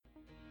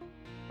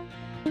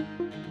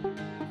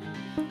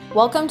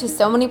Welcome to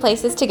So Many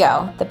Places to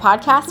Go, the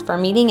podcast for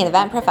meeting and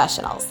event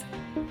professionals.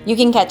 You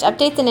can catch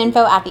updates and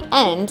info at the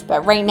end,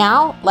 but right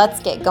now, let's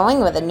get going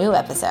with a new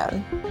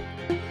episode.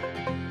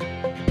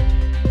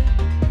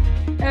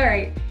 All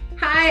right.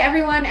 Hi,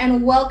 everyone,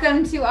 and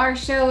welcome to our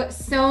show,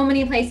 So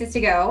Many Places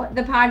to Go,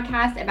 the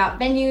podcast about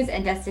venues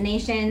and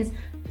destinations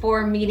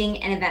for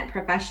meeting and event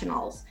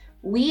professionals.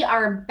 We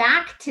are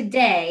back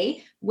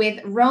today with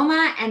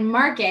Roma and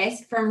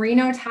Marcus from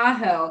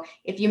RenoTahoe.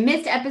 If you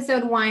missed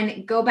episode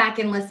 1, go back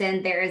and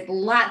listen. There is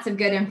lots of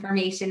good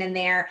information in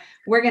there.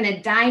 We're going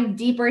to dive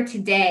deeper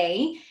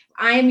today.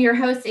 I am your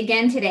host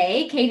again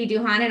today, Katie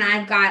Duhan, and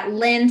I've got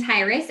Lynn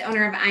Tyrus,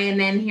 owner of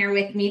IMM, here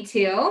with me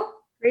too.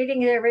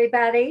 Greetings,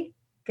 everybody.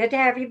 Good to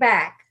have you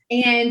back.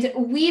 And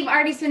we've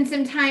already spent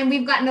some time.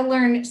 We've gotten to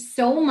learn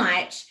so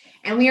much.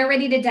 And we are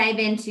ready to dive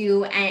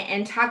into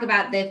and talk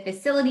about the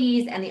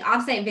facilities and the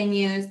offsite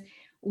venues.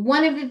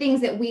 One of the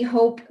things that we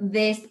hope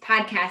this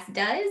podcast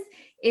does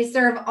is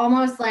serve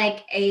almost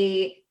like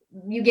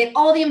you get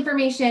all the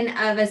information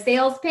of a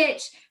sales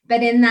pitch,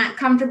 but in that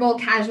comfortable,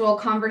 casual,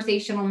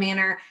 conversational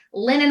manner.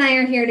 Lynn and I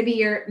are here to be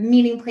your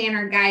meeting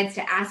planner guides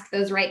to ask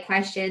those right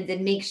questions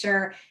and make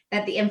sure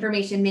that the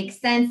information makes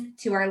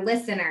sense to our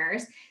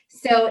listeners.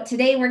 So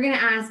today we're going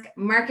to ask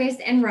Marcus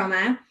and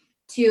Roma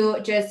to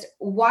just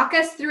walk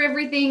us through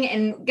everything.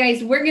 And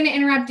guys, we're going to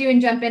interrupt you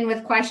and jump in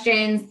with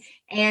questions.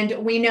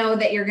 And we know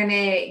that you're going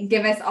to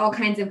give us all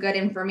kinds of good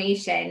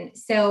information.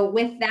 So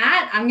with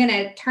that, I'm going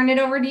to turn it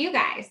over to you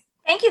guys.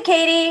 Thank you,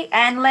 Katie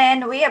and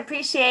Lynn. We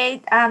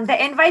appreciate the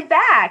invite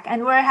back,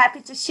 and we're happy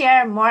to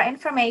share more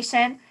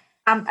information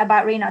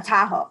about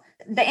RenoTahoe.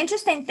 The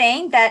interesting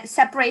thing that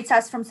separates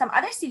us from some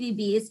other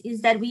CVBs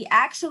is that we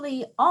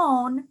actually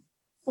own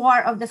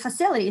four of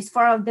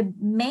the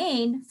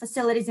main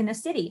facilities in the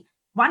city.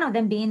 One of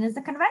them being is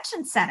the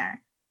convention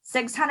center,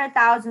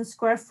 600,000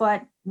 square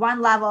foot,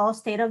 one level,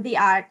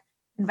 state-of-the-art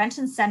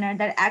convention center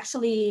that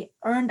actually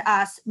earned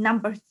us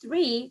number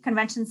 3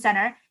 convention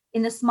center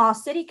in the small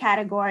city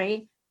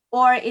category.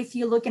 Or if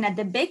you're looking at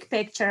the big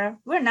picture,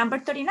 we're number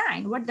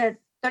 39. We're the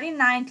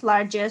 39th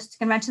largest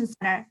convention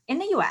center in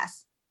the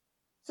US.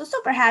 So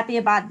super happy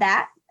about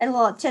that. A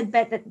little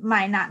tidbit that you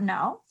might not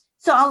know.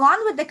 So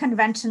along with the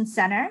convention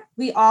center,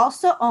 we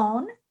also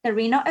own the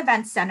Reno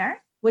Event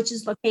Center, which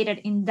is located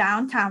in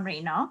downtown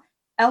Reno,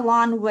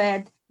 along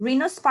with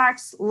Reno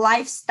Sparks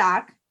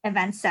Livestock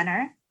Event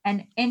Center,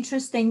 an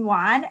interesting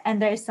one.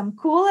 And there's some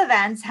cool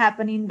events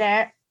happening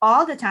there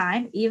all the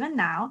time, even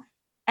now.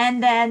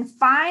 And then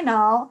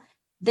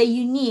the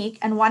unique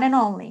and one and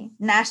only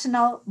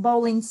National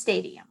Bowling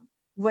Stadium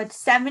with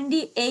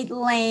 78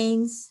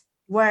 lanes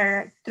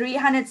where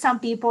 300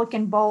 some people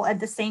can bowl at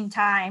the same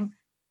time,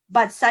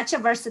 but such a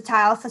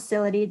versatile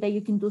facility that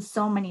you can do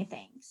so many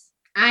things.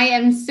 I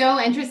am so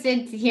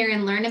interested to hear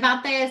and learn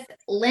about this.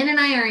 Lynn and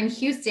I are in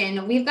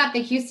Houston. We've got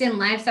the Houston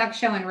Livestock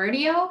Show and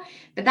Rodeo,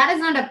 but that is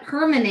not a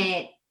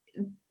permanent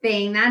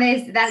thing.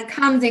 That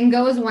comes and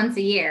goes once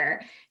a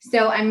year.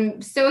 So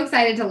I'm so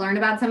excited to learn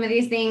about some of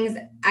these things.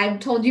 I've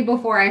told you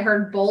before, I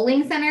heard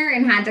bowling center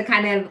and had to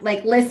kind of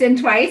listen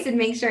twice and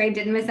make sure I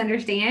didn't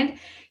misunderstand.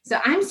 So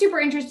I'm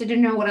super interested to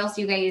know what else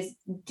you guys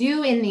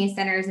do in these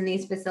centers and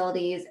these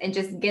facilities and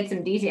just get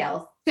some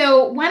details.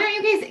 So why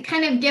don't you guys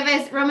kind of give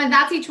us, Roma,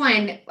 that's each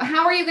one.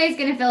 How are you guys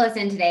going to fill us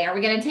in today? Are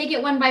we going to take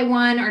it one by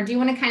one, or do you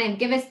want to kind of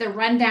give us the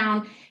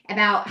rundown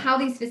about how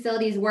these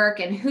facilities work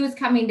and who's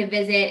coming to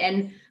visit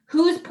and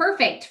who's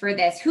perfect for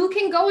this? Who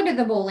can go to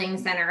the bowling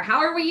center? How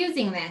are we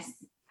using this?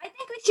 I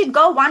think we should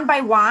go one by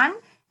one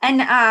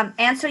and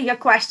answer your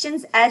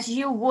questions as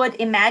you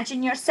would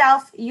imagine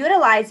yourself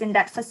utilizing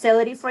that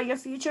facility for your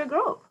future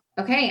group.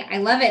 Okay, I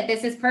love it.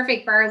 This is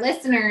perfect for our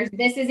listeners.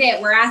 This is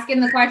it. We're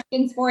asking the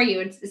questions for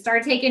you.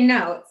 Start taking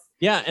notes.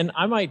 Yeah, and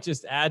I might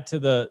just add to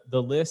the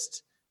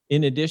list,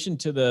 in addition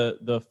to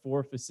the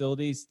 4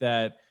 facilities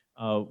that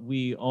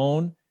we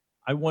own,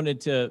 I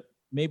wanted to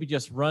maybe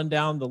just run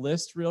down the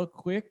list real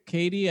quick,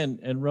 Katie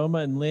and Roma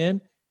and Lynn,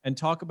 and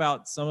talk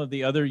about some of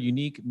the other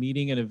unique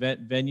meeting and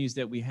event venues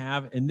that we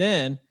have. And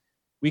then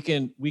we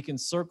can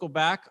circle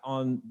back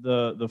on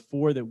the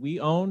 4 that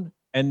we own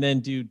and then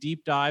do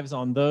deep dives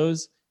on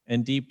those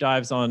and deep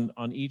dives on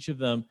each of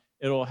them.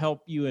 It'll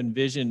help you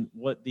envision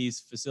what these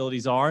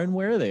facilities are and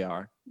where they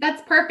are.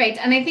 That's perfect.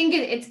 And I think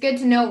it's good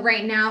to know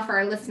right now for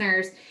our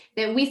listeners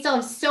that we still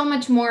have so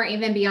much more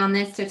even beyond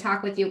this to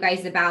talk with you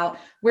guys about.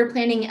 We're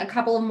planning a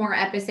couple of more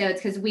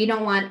episodes because we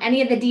don't want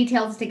any of the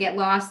details to get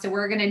lost. So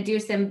we're going to do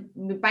some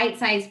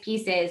bite-sized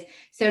pieces.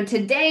 So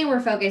today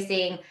we're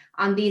focusing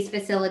on these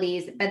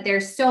facilities, but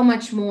there's so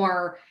much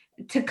more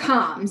to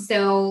come.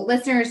 So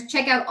listeners,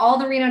 check out all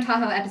the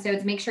RenoTahoe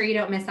episodes. Make sure you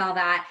don't miss all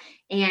that.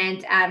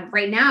 And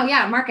right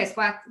now, Marcus,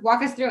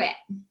 walk us through it.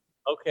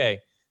 Okay.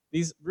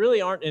 These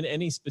really aren't in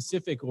any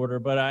specific order,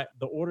 but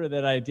the order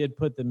that I did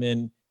put them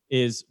in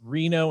is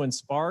Reno and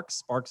Sparks.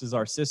 Sparks is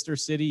our sister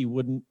city. You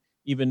wouldn't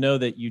even know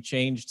that you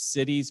changed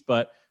cities,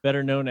 but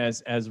better known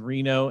as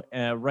Reno,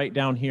 right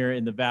down here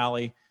in the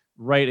valley,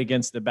 right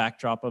against the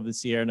backdrop of the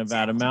Sierra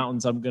Nevada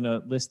mountains. I'm going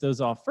to list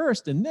those off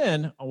first, and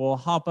then we'll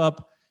hop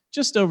up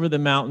just over the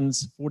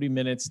mountains, 40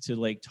 minutes to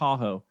Lake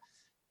Tahoe.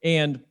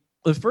 And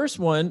the first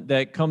one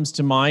that comes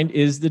to mind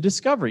is the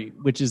Discovery,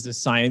 which is the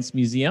Science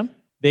Museum.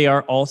 They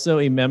are also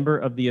a member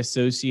of the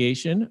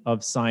Association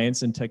of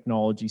Science and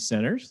Technology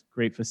Centers,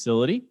 great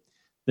facility.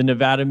 The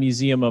Nevada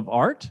Museum of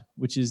Art,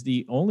 which is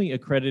the only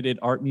accredited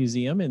art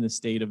museum in the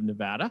state of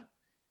Nevada.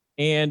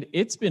 And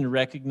it's been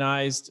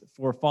recognized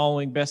for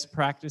following best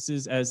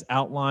practices as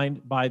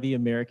outlined by the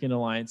American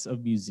Alliance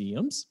of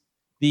Museums.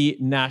 The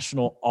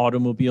National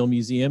Automobile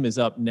Museum is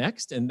up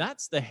next, and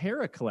that's the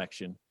Hara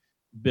collection.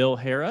 Bill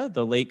Hara,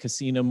 the late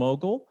casino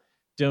mogul,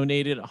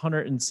 donated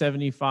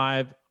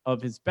 175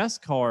 of his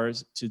best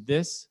cars to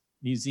this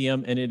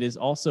museum, and it is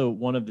also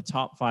one of the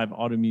top 5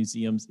 auto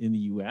museums in the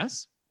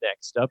U.S.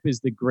 Next up is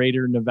the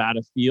Greater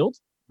Nevada Field,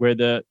 where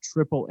the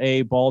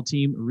AAA ball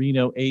team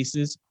Reno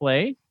Aces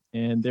play,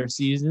 and their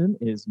season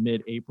is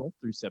mid-April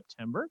through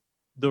September.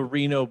 The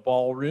Reno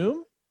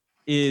Ballroom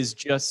is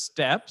just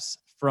steps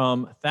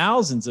from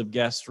thousands of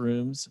guest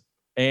rooms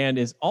and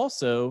is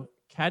also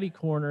catty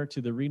corner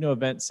to the Reno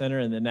Event Center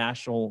and the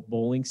National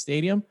Bowling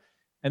Stadium.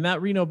 And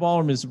that Reno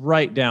Ballroom is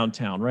right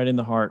downtown, right in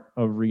the heart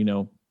of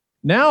Reno.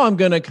 Now I'm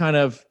going to kind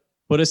of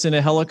put us in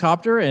a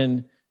helicopter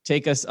and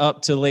take us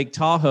up to Lake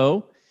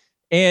Tahoe.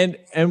 And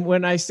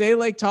when I say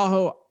Lake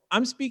Tahoe,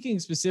 I'm speaking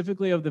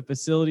specifically of the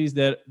facilities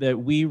that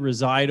we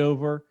reside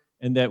over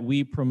and that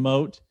we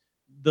promote.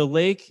 The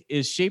lake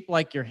is shaped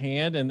like your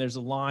hand, and there's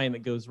a line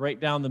that goes right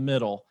down the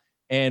middle.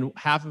 And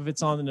half of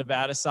it's on the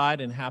Nevada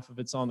side and half of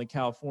it's on the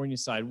California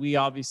side. We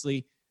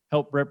obviously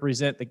help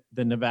represent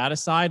the Nevada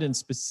side and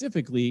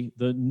specifically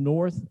the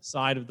north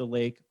side of the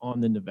lake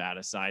on the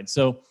Nevada side.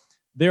 So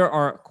there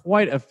are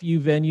quite a few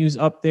venues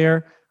up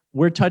there.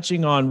 We're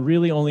touching on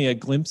really only a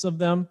glimpse of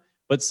them,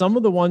 but some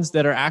of the ones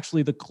that are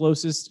actually the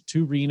closest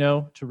to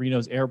Reno, to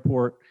Reno's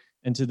airport,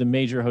 and to the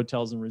major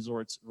hotels and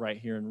resorts right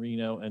here in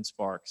Reno and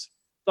Sparks.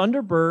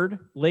 Thunderbird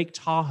Lake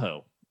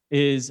Tahoe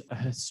is a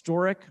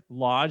historic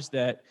lodge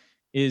that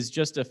is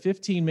just a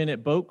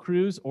 15-minute boat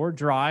cruise or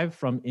drive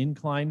from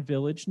Incline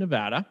Village,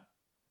 Nevada.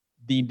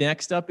 The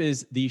next up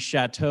is the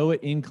Chateau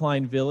at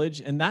Incline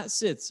Village, and that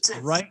sits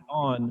right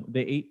on the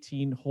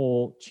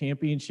 18-hole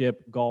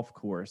championship golf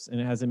course, and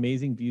it has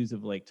amazing views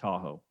of Lake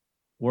Tahoe.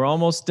 We're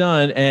almost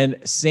done, and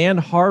Sand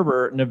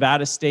Harbor,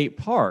 Nevada State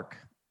Park.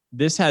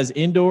 This has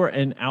indoor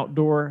and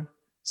outdoor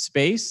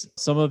space,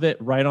 some of it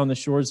right on the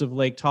shores of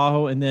Lake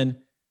Tahoe, and then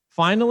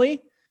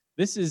finally,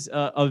 this is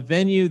a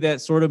venue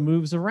that sort of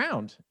moves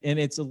around, and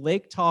it's a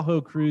Lake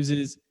Tahoe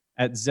Cruises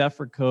at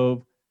Zephyr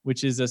Cove,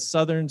 which is a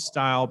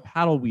southern-style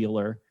paddle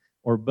wheeler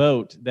or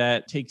boat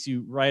that takes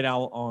you right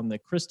out on the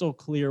crystal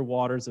clear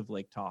waters of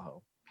Lake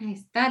Tahoe.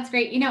 Nice. That's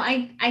great.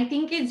 I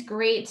think it's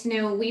great to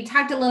know, we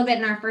talked a little bit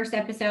in our first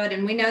episode,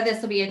 and we know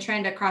this will be a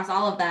trend across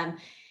all of them,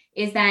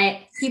 is that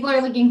people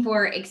are looking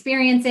for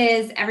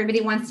experiences.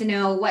 Everybody wants to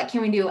know, what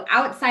can we do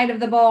outside of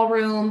the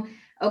ballroom?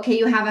 Okay,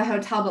 you have a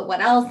hotel, but what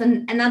else?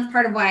 And that's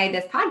part of why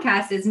this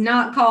podcast is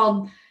not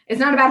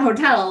about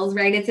hotels,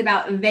 right? It's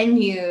about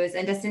venues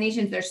and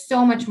destinations. There's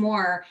so much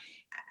more.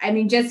 I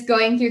mean, just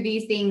going through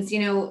these things,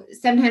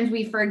 sometimes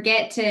we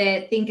forget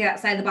to think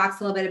outside the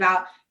box a little bit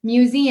about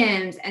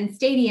museums and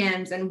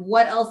stadiums and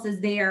what else is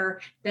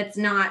there that's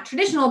not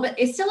traditional, but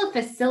it's still a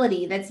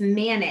facility that's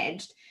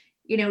managed.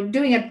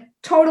 Doing a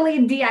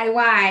totally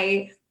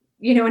DIY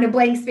in a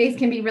blank space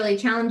can be really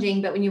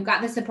challenging, but when you've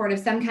got the support of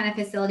some kind of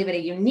facility, but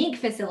a unique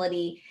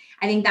facility,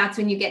 I think that's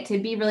when you get to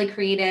be really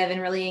creative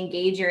and really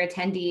engage your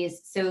attendees.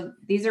 So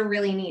these are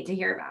really neat to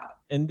hear about.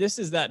 And this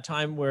is that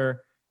time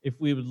where if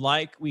we would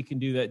like, we can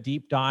do that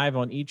deep dive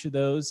on each of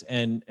those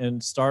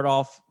and start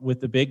off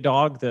with the big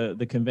dog,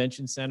 the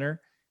convention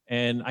center.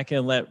 And I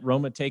can let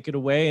Roma take it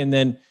away, and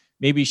then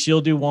maybe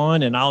she'll do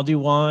one and I'll do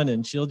one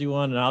and she'll do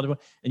one and I'll do one.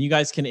 And you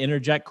guys can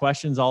interject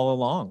questions all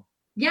along.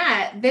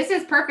 Yeah, this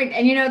is perfect.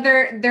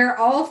 And they're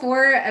all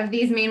 4 of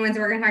these main ones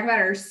we're going to talk about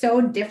are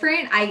so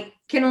different. I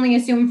can only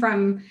assume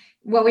from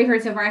what we've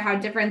heard so far how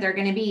different they're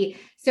going to be.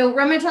 So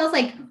Roma, tell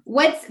us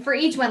what's for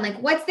each one,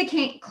 what's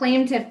the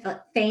claim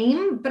to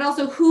fame, but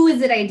also who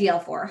is it ideal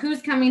for?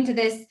 Who's coming to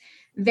this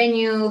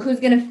venue? Who's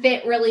going to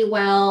fit really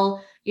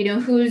well?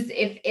 Who's,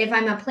 if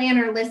I'm a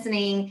planner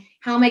listening,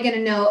 how am I going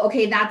to know,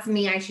 okay, that's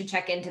me, I should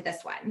check into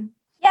this one?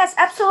 Yes,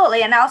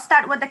 absolutely. And I'll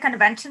start with the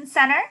convention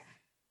center.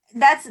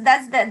 That's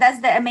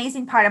the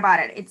amazing part about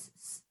it.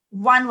 It's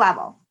one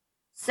level,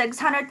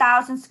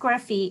 600,000 square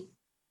feet.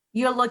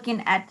 You're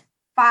looking at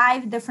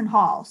 5 different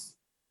halls.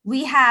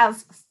 We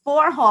have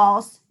 4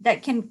 halls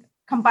that can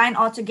combine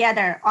all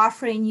together,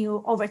 offering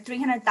you over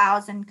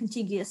 300,000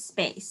 contiguous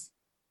space.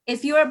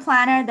 If you're a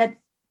planner that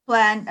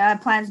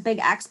plans big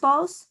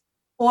expos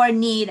or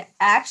need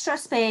extra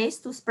space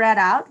to spread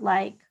out,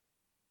 like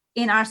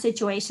in our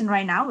situation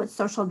right now with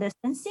social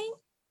distancing,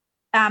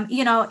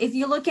 if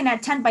you're looking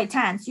at 10 by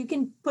 10s, you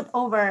can put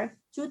over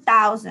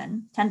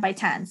 2,000 10 by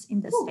 10s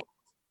in this space.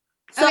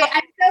 So okay,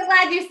 I'm so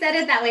glad you said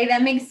it that way.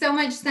 That makes so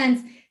much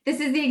sense. This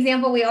is the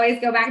example we always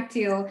go back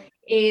to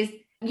is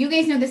You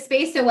guys know the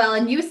space so well,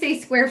 and you say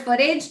square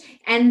footage,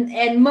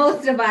 and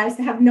most of us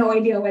have no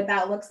idea what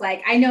that looks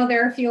like. I know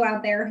there are a few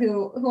out there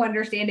who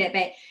understand it,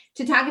 but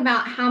to talk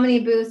about how many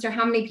booths or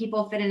how many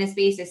people fit in a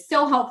space is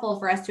so helpful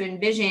for us to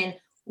envision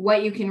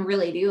what you can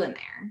really do in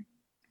there.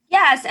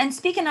 Yes, and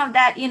speaking of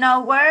that,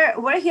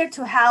 we're here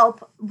to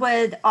help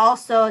with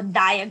also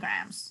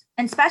diagrams,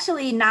 and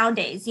especially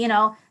nowadays,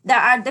 there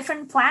are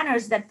different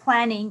planners that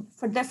planning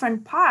for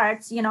different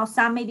parts.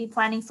 Some may be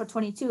planning for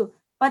 22,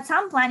 but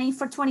some planning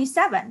for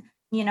 27.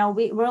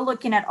 We're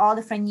looking at all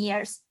different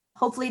years.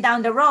 Hopefully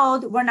down the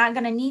road, we're not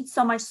going to need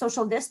so much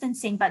social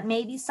distancing, but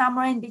maybe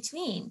somewhere in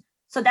between.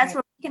 So that's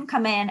where we can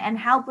come in and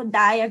help with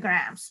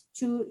diagrams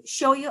to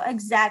show you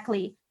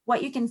exactly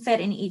what you can fit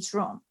in each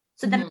room.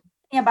 So the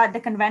thing about the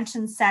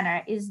convention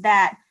center is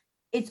that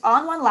it's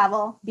on one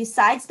level.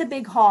 Besides the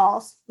big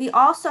halls, we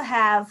also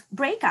have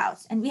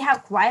breakouts, and we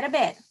have quite a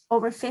bit,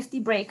 over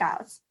 50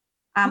 breakouts,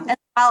 as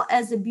well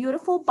as a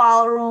beautiful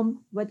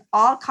ballroom with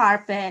all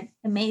carpet,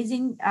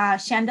 amazing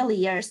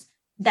chandeliers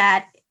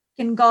that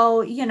can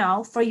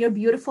go, for your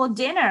beautiful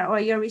dinner or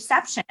your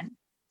reception.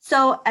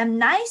 So a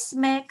nice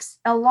mix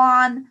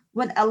along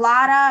with a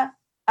lot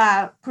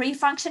of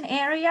pre-function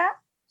area.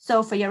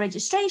 So for your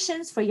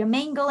registrations, for your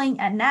mingling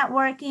and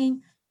networking.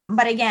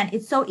 But again,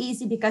 it's so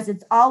easy because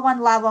it's all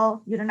one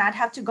level. You do not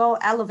have to go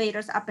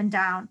elevators up and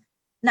down.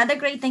 Another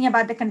great thing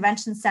about the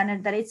convention center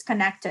that it's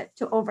connected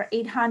to over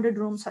 800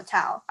 rooms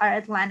hotel, our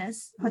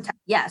Atlantis hotel.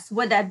 Yes,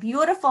 with a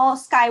beautiful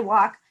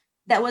skywalk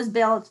that was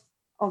built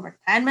over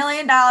 $10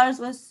 million.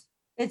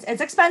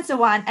 It's expensive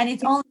one, and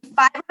it's only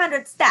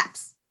 500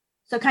 steps.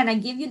 So kind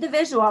of give you the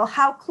visual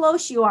how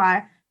close you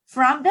are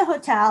from the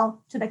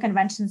hotel to the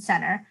convention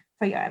center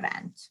for your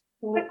event.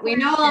 We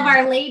know all of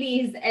our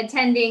ladies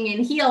attending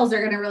in heels are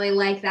going to really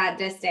like that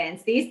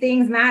distance. These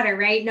things matter,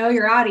 right? Know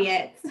your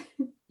audience.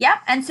 Yep.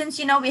 And since,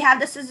 we have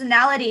the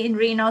seasonality in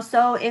Reno,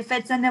 so if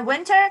it's in the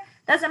winter,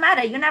 doesn't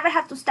matter. You never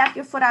have to step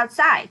your foot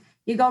outside.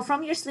 You go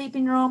from your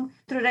sleeping room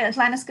through the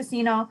Atlantis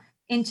Casino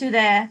into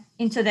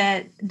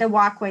the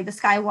walkway, the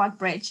Skywalk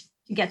Bridge,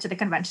 to get to the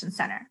convention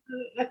center.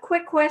 A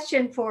quick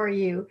question for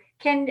you.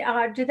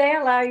 Do they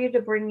allow you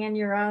to bring in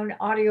your own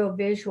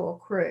audio-visual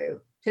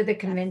crew to the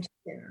convention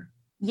center?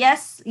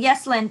 Yes,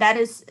 Lynn, that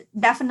is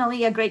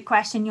definitely a great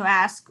question you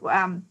ask.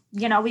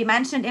 We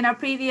mentioned in our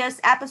previous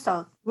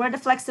episode, we're the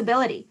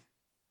flexibility.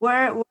 We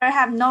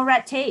have no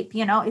red tape.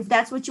 If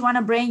that's what you want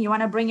to bring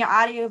your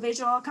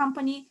audio-visual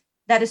company,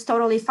 that is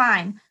totally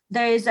fine.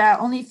 There is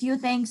only a few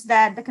things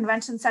that the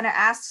convention center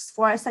asks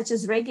for, such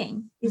as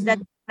rigging, is that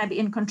you want to be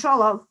in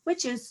control of,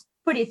 which is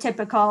pretty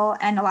typical,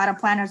 and a lot of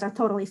planners are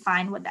totally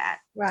fine with that.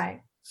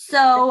 Right.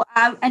 So,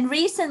 and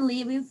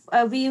recently we've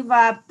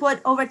put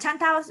over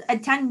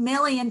 $10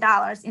 million in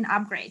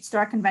upgrades to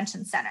our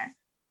convention center.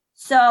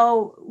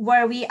 So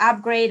where we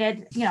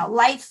upgraded,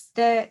 lights,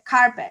 the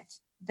carpet,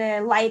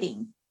 the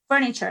lighting,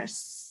 furniture,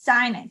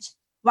 signage,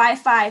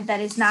 Wi-Fi that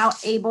is now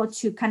able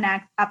to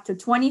connect up to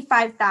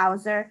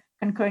 25,000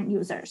 concurrent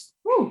users.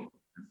 Ooh.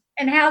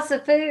 And how's the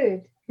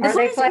food? The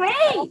food is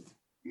great.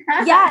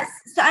 Yes.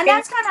 So, and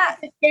that's kind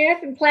of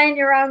chef and plan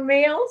your own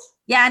meals.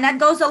 Yeah, and that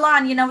goes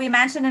along. We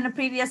mentioned in a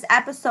previous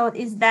episode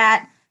is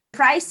that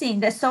pricing,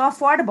 they're so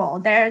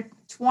affordable. They're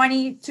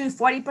 20 to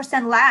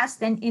 40% less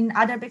than in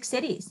other big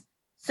cities.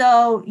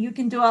 So you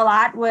can do a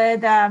lot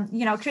with,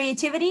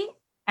 creativity,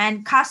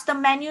 and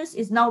custom menus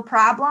is no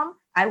problem.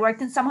 I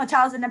worked in some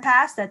hotels in the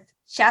past that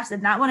chefs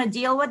did not want to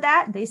deal with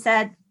that. They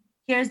said,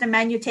 here's the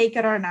menu, take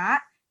it or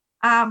not.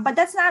 But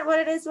that's not what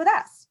it is with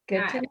us.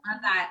 Good to know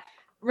that.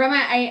 Roma,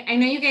 I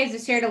know you guys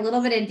have shared a little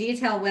bit of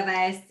detail with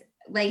us,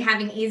 like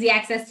having easy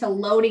access to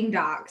loading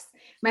docks.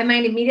 My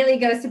mind immediately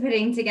goes to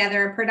putting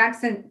together a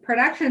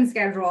production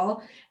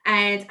schedule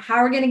and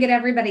how we're going to get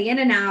everybody in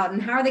and out,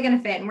 and how are they going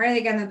to fit, and where are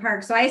they going to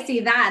park. So I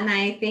see that and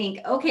I think,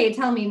 okay,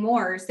 tell me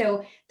more.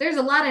 So there's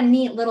a lot of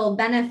neat little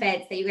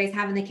benefits that you guys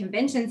have in the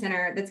convention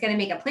center that's going to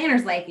make a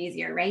planner's life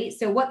easier, right?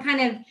 So what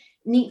kind of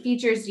neat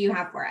features do you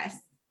have for us?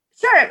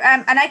 Sure.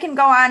 And I can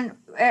go on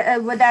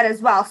with that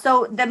as well.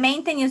 So the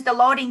main thing is the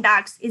loading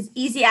docks is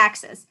easy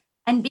access.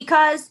 And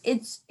because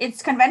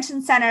it's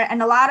convention center,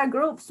 and a lot of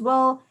groups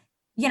will,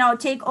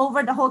 take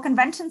over the whole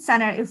convention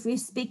center. If we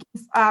speak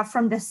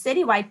from the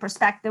citywide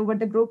perspective, where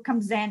the group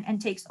comes in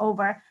and takes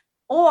over,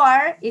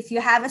 or if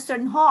you have a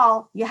certain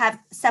hall, you have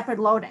separate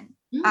loading.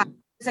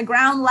 It's a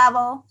ground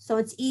level, so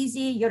it's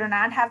easy. You do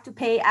not have to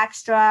pay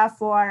extra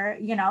for,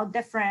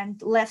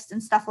 different lifts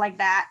and stuff like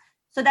that.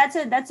 So that's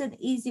an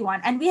easy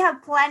one. And we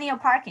have plenty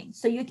of parking.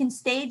 So you can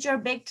stage your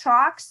big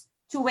trucks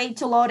to wait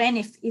to load in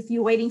if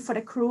you're waiting for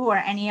the crew or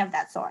any of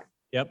that sort.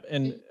 Yep.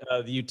 And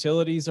the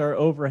utilities are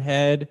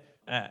overhead.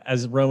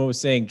 As Roma was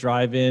saying,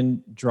 drive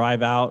in,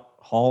 drive out,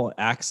 hall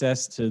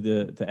access to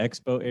the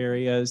expo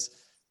areas,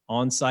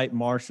 on-site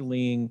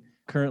marshaling,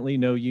 currently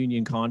no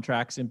union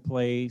contracts in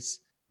place.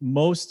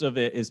 Most of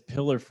it is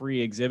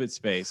pillar-free exhibit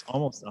space,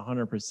 almost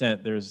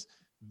 100%. There's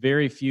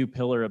very few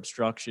pillar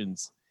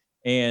obstructions.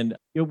 And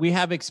we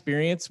have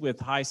experience with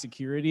high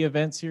security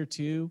events here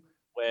too,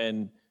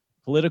 when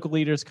political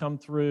leaders come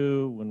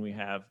through, when we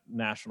have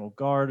National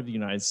Guard of the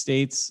United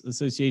States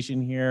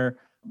Association here.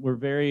 We're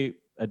very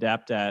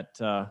adept at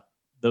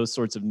those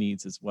sorts of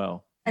needs as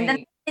well. And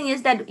the thing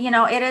is that,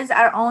 it is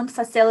our own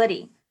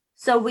facility.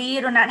 So we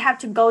do not have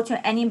to go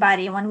to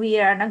anybody when we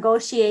are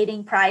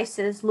negotiating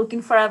prices,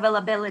 looking for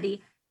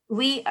availability.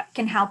 We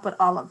can help with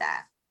all of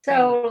that.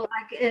 So,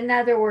 like, in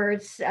other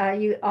words,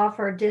 you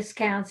offer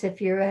discounts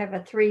if you have a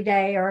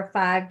 3-day or a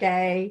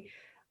 5-day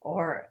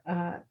or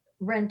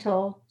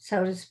rental,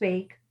 so to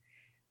speak.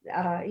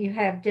 You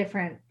have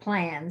different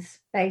plans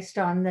based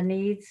on the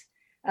needs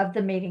of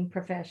the meeting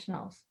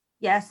professionals.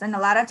 Yes, and a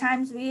lot of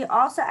times we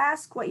also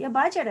ask what your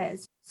budget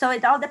is. So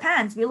it all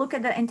depends. We look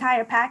at the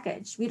entire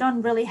package. We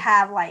don't really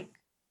have like,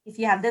 if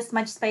you have this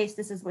much space,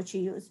 this is what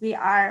you use. We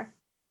are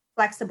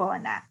flexible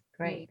in that.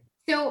 Great.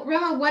 So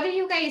Roma, what do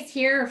you guys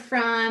hear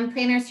from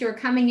planners who are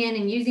coming in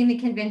and using the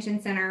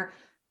convention center?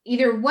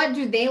 Either what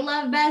do they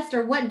love best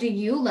or what do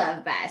you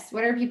love best?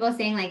 What are people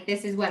saying like,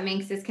 this is what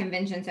makes this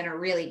convention center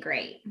really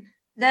great?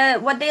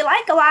 What they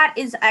like a lot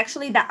is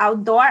actually the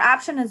outdoor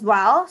option as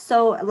well.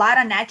 So a lot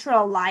of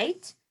natural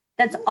light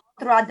that's all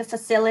throughout the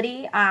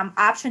facility.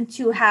 Option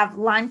to have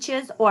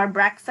lunches or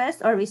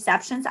breakfast or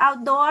receptions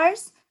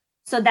outdoors.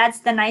 So that's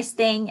the nice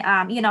thing.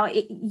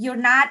 You're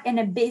not in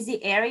a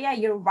busy area.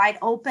 You're wide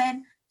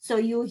open. So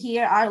you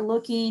here are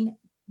looking,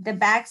 the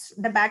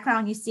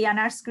background you see on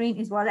our screen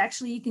is what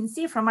actually you can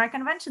see from our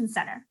convention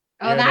center.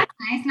 Oh, that's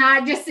nice.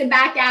 Not just a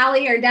back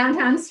alley or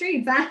downtown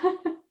streets, huh?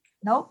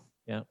 Nope.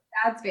 Yeah.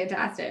 That's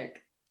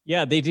fantastic.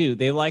 Yeah, they do.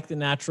 They like the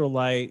natural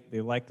light.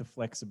 They like the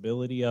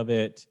flexibility of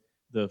it.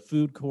 The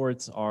food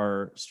courts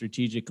are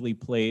strategically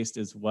placed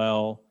as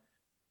well.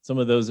 Some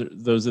of those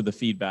are the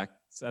feedback.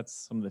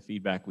 That's some of the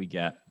feedback we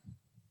get.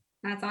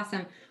 That's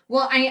awesome.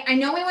 Well, I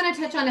know we want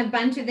to touch on a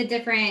bunch of the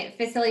different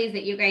facilities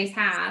that you guys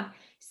have.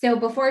 So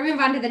before we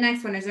move on to the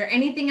next one, is there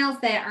anything else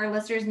that our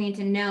listeners need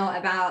to know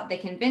about the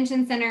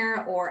convention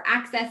center or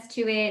access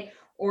to it,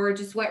 or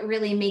just what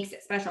really makes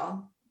it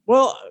special?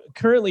 Well,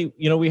 currently,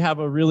 we have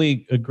a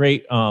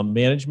great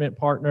management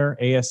partner,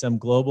 ASM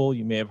Global.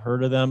 You may have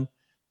heard of them.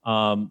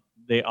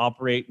 They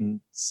operate in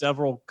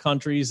several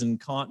countries and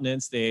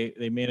continents.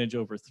 They manage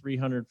over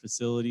 300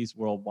 facilities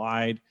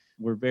worldwide.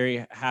 We're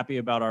very happy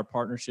about our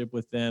partnership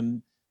with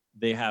them.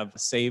 They have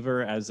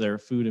Savor as their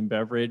food and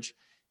beverage.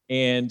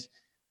 And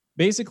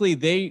basically,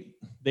 they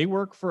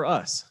work for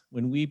us.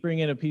 When we bring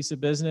in a piece of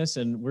business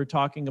and we're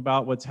talking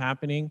about what's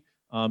happening,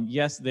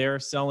 yes, they're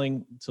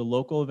selling to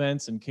local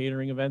events and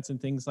catering events and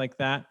things like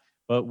that,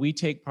 but we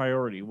take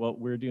priority. What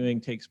we're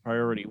doing takes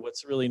priority.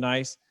 What's really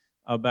nice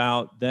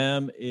about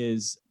them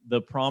is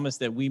the promise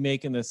that we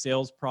make in the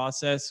sales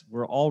process.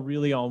 We're all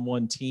really on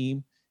one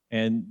team,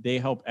 and they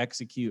help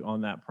execute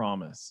on that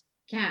promise.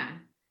 Yeah.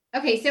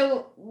 Okay,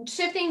 so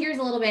shifting gears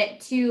a little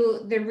bit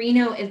to the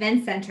Reno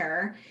Event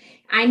Center.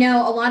 I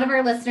know a lot of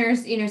our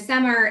listeners,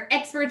 some are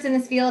experts in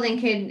this field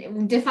and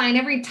could define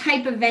every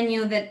type of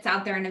venue that's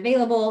out there and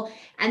available.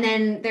 And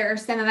then there are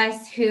some of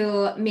us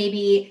who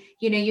maybe,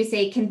 you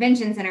say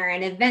convention center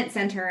and event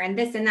center and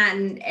this and that,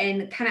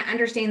 and kind of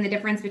understand the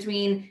difference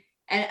between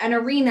an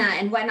arena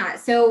and whatnot.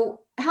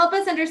 So help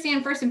us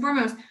understand first and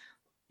foremost,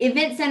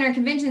 event center,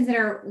 convention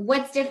center,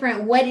 what's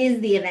different? What is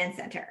the event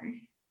center?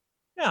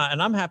 Yeah,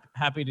 and I'm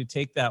happy to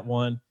take that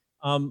one.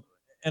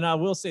 And I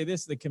will say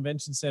this, the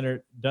convention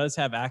center does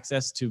have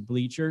access to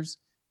bleachers,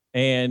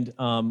 and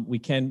we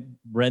can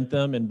rent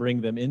them and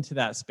bring them into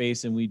that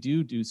space. And we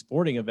do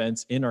sporting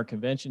events in our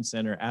convention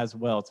center as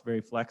well. It's very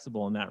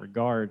flexible in that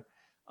regard.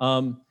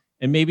 And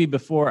maybe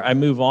before I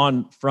move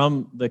on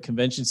from the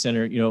convention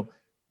center, who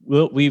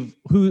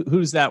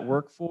does that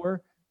work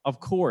for? Of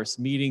course,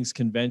 meetings,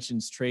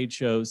 conventions, trade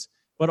shows,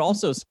 but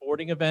also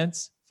sporting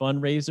events,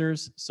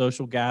 fundraisers,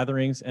 social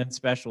gatherings, and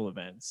special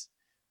events.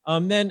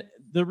 Then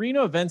the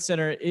Reno Event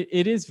Center,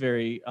 it is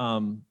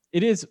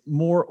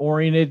more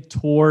oriented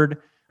toward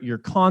your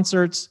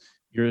concerts,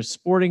 your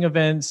sporting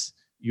events,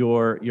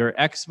 your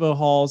expo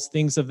halls,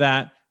 things of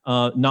that,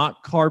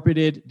 not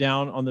carpeted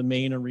down on the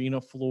main arena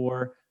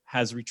floor,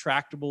 has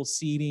retractable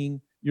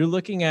seating. You're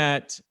looking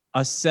at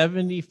a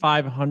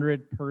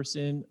 7,500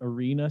 person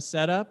arena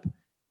setup,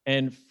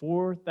 and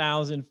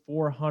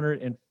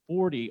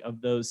 4,440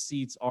 of those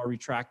seats are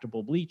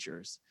retractable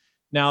bleachers.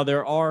 Now,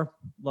 there are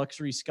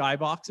luxury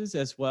skyboxes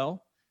as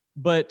well,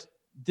 but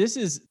this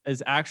is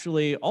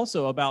actually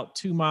also about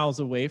 2 miles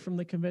away from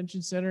the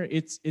convention center.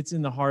 It's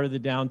in the heart of the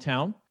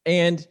downtown.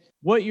 And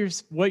what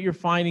you're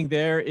finding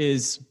there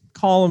is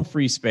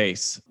column-free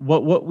space.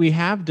 What we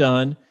have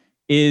done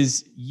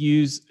is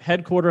use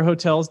headquarter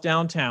hotels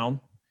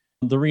downtown,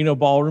 the Reno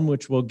Ballroom,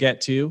 which we'll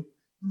get to,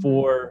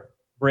 for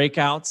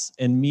breakouts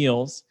and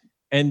meals.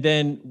 And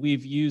then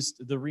we've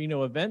used the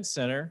Reno Event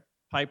Center,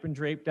 pipe and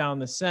drape down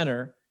the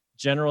center,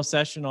 general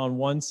session on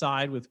one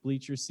side with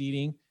bleacher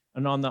seating,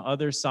 and on the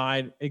other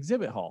side,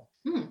 exhibit hall.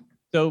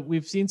 So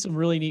we've seen some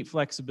really neat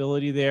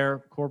flexibility there.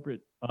 Corporate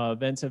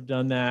events have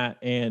done that,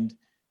 and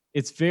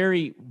it's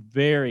very,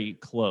 very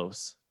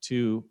close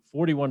to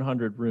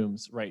 4,100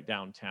 rooms right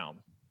downtown.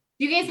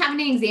 Do you guys have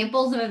any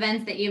examples of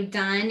events that you've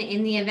done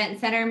in the event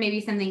center?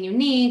 Maybe something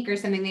unique or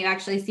something that you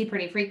actually see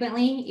pretty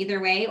frequently, either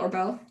way or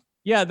both?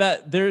 Yeah,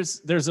 that there's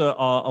a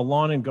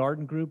lawn and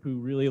garden group who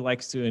really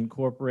likes to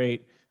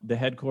incorporate the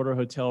headquarter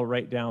hotel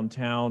right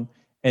downtown,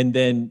 and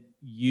then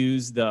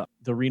use the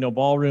Reno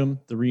Ballroom,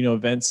 the Reno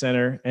Event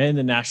Center, and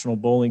the National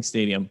Bowling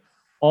Stadium,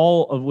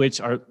 all of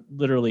which are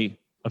literally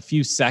a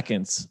few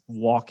seconds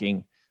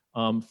walking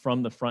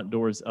from the front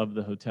doors of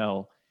the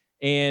hotel.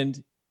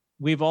 And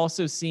we've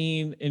also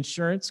seen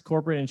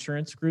corporate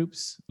insurance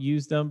groups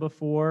use them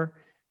before.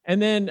 And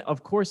then,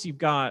 of course, you've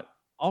got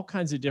all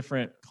kinds of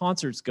different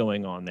concerts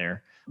going on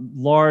there.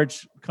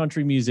 Large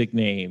country music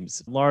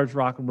names, large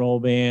rock and roll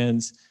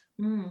bands.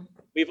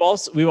 We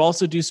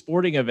also do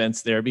sporting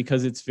events there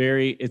because it's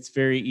very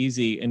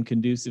easy and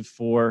conducive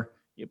for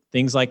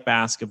things like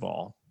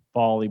basketball,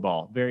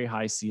 volleyball, very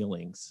high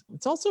ceilings.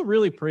 It's also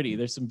really pretty.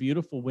 There's some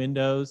beautiful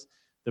windows.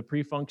 The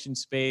pre-function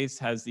space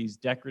has these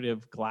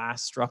decorative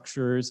glass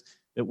structures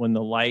that when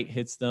the light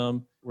hits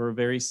them, we're a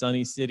very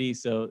sunny city,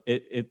 so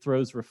it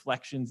throws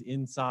reflections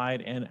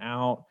inside and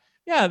out.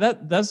 Yeah,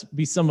 that's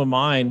be some of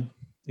mine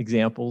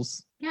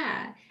examples.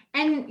 Yeah.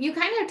 And you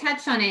kind of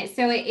touched on it.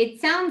 So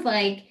it sounds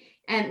like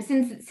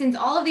since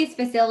all of these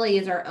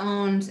facilities are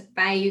owned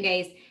by you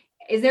guys,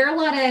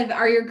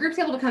 are your groups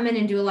able to come in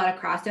and do a lot of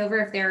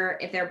crossover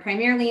if they're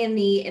primarily in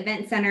the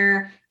event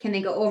center? Can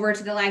they go over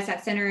to the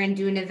livestock center and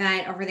do an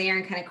event over there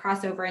and kind of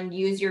cross over and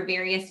use your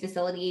various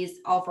facilities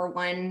all for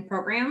one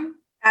program?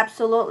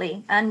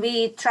 Absolutely. And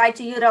we try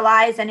to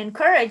utilize and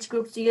encourage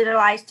groups to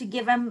utilize to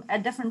give them a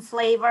different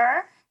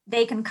flavor.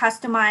 They can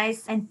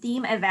customize and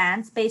theme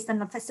events based on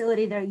the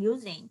facility they're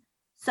using.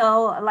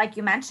 So like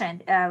you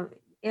mentioned,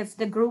 if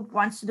the group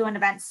wants to do an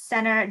event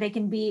center, they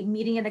can be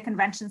meeting in the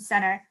convention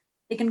center.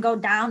 They can go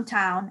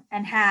downtown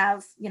and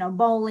have,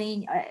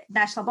 bowling,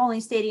 National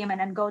Bowling Stadium, and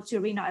then go to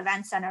Reno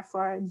Event Center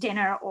for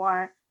dinner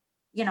or,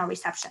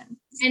 reception.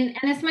 And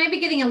this might be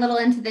getting a little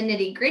into the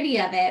nitty gritty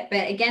of it,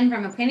 but again,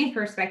 from a planning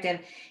perspective,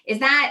 is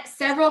that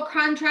several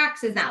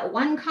contracts? Is that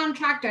one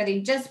contract? Are they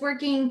just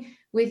working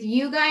with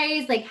you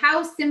guys? Like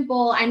how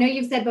simple, I know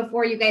you've said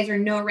before, you guys are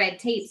no red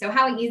tape. So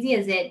how easy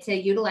is it to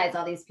utilize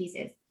all these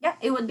pieces? Yeah,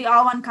 it would be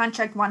all one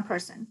contract, one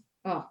person.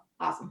 Oh,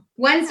 awesome.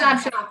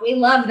 One-stop shop. We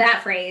love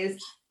that phrase.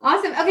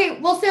 Awesome. Okay.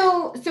 Well,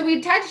 so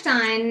we touched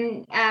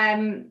on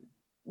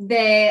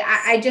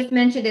I just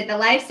mentioned it, the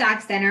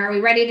livestock center. Are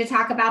we ready to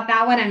talk about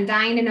that one? I'm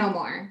dying to know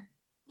more.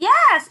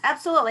 Yes,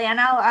 absolutely.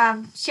 And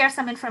I'll share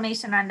some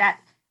information on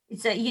that.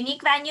 It's a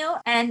unique venue.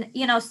 And,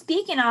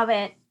 speaking of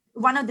it,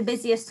 one of the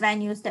busiest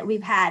venues that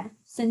we've had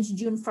since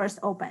June 1st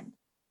opened.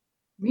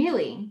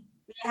 Really?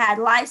 We had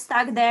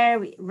livestock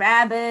there,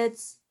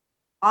 rabbits,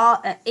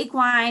 all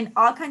equine,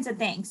 all kinds of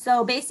things.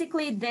 So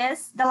basically the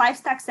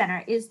livestock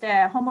center is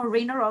the home of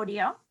Reno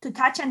Rodeo. To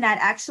touch on that,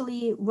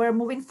 actually, we're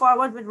moving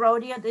forward with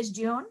rodeo this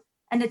June,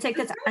 and the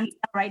tickets are on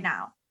sale right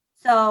now.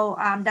 So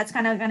that's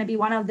kind of going to be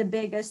one of the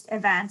biggest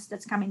events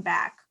that's coming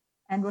back,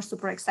 and we're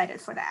super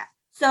excited for that.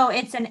 So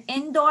it's an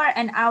indoor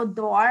and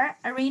outdoor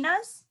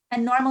arenas,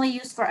 and normally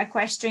used for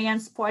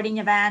equestrian sporting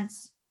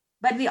events.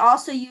 But we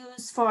also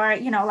use for,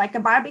 like a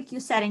barbecue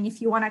setting,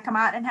 if you want to come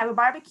out and have a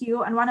barbecue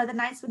on one of the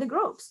nights with the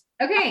groups.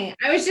 Okay.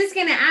 I was just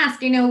going to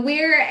ask,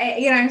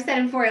 I've said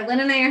it before,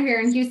 Lynn and I are here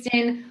in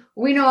Houston.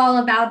 We know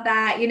all about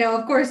that.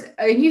 Of course,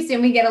 in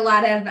Houston, we get a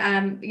lot of,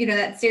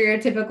 that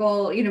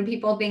stereotypical,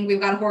 people think we've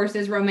got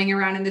horses roaming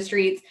around in the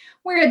streets.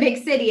 We're a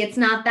big city. It's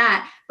not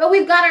that. But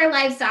we've got our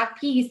livestock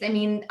piece. I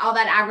mean, all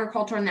that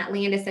agriculture on that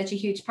land is such a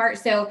huge part.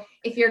 So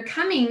if you're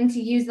coming to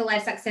use the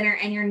livestock center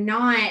and you're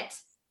not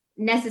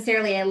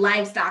necessarily a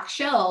livestock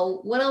show,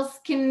 what else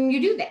can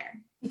you do there?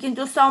 You can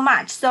do so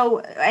much. So,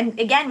 and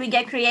again, we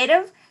get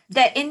creative.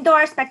 The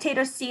indoor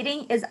spectator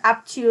seating is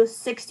up to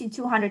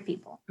 6,200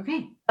 people.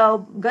 Okay. So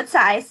good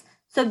size.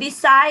 So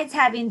besides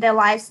having the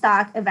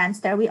livestock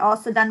events there, we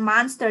also done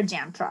monster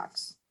jam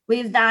trucks.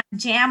 We've done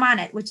Jam on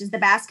It, which is the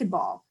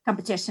basketball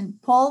competition,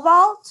 pole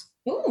vault.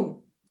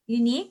 Ooh.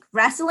 Unique,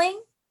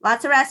 wrestling,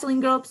 lots of wrestling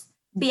groups,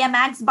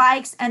 BMX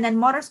bikes, and then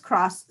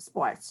motocross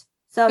sports.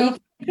 So you can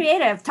be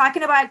creative,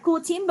 talking about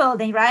cool team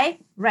building, right?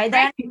 Right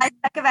there in the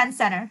Livestock Event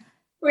Center.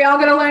 We're all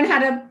going to learn how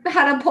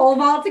to pole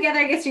vault together.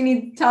 I guess you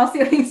need tall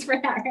ceilings for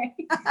that,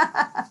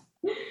 right?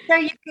 So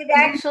you could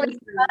actually,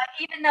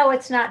 even though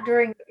it's not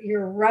during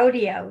your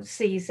rodeo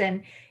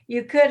season,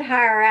 you could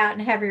hire out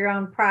and have your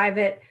own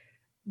private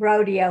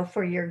rodeo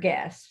for your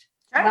guests.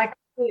 Sure. Like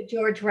at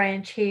George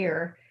Ranch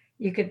here,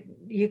 you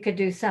could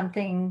do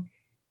something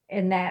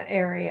in that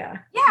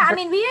area. Yeah, I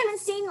mean, we even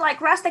seen like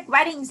rustic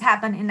weddings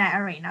happen in that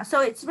arena.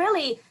 So it's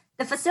really,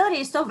 the facility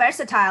is so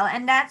versatile,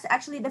 and that's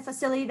actually the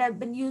facility that's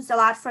been used a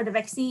lot for the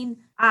vaccine,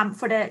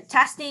 for the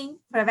testing,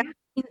 for the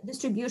vaccine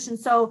distribution.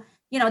 So,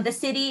 the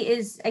city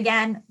is,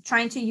 again,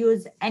 trying to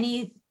use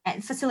any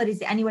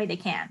facilities any way they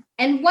can.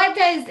 And what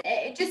does,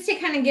 just to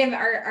kind of give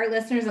our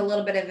listeners a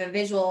little bit of a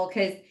visual,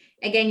 because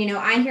again,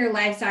 I hear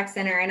livestock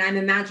center and I'm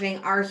imagining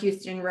our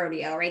Houston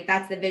rodeo, right?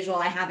 That's the visual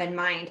I have in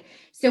mind.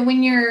 So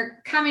when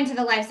you're coming to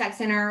the livestock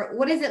center,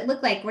 what does it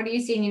look like? What are you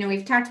seeing?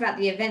 We've talked about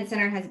the event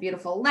center has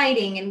beautiful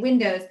lighting and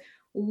windows.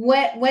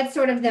 What's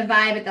sort of the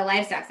vibe at the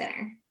livestock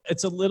center?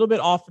 It's a little bit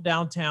off of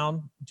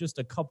downtown, just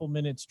a couple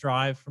minutes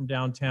drive from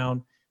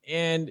downtown.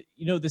 And,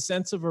 the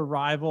sense of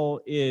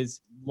arrival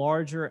is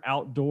larger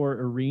outdoor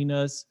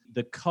arenas,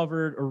 the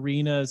covered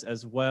arenas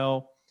as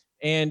well.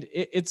 And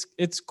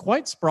it's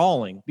quite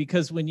sprawling,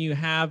 because when you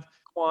have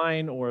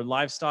equine or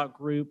livestock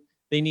group,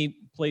 they need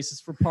places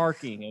for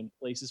parking and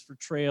places for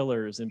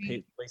trailers and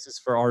places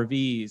for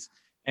RVs.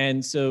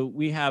 And so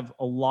we have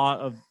a lot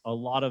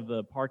of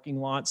the parking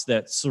lots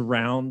that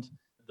surround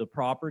the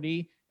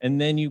property. And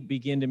then you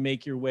begin to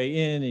make your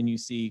way in and you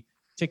see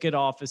ticket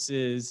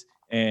offices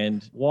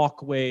and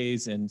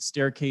walkways and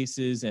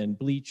staircases and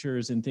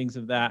bleachers and things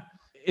of that.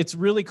 It's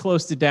really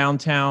close to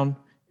downtown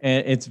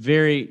and it's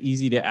very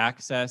easy to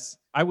access.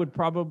 I would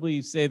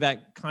probably say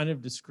that kind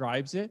of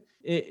describes it.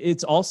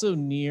 It's also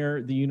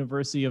near the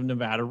University of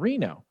Nevada,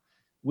 Reno,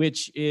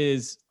 which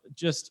is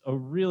just a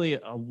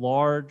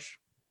large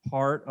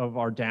part of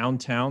our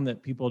downtown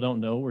that people don't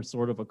know. We're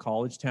sort of a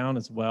college town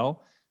as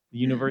well. The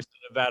University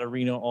of Nevada,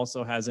 Reno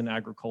also has an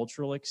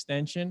agricultural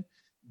extension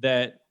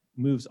that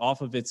moves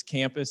off of its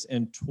campus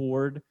and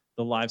toward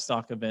the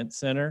Livestock Event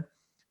Center.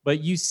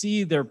 But you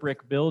see their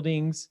brick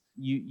buildings.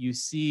 You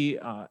see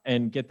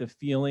and get the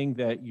feeling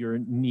that you're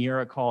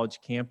near a college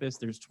campus.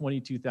 There's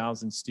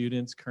 22,000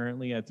 students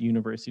currently at the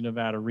University of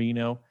Nevada,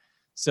 Reno.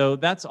 So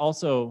that's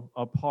also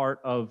a part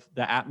of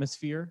the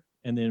atmosphere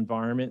and the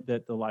environment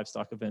that the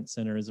Livestock Event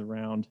Center is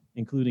around,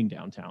 including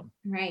downtown.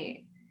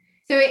 Right.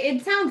 So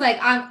it sounds like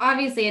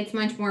obviously it's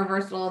much more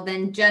versatile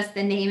than just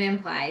the name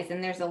implies.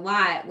 And there's a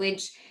lot,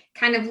 which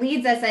kind of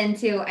leads us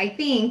into, I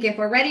think, if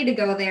we're ready to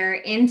go there,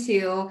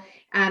 into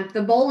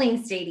the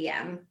bowling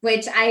stadium,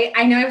 which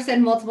I know I've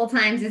said multiple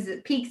times is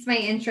it piques my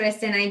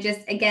interest. And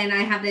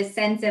I have this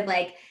sense of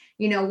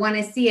want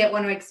to see it,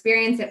 want to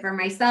experience it for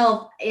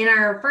myself. In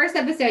our first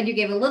episode, you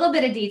gave a little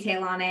bit of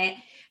detail on it.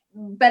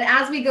 But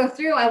as we go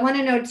through, I want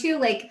to know too,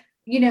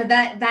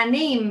 that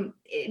name,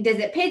 does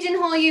it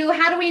pigeonhole you?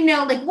 How do we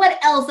know, what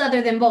else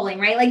other than bowling,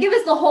 right? Give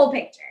us the whole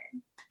picture.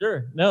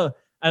 Sure. No,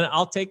 and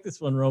I'll take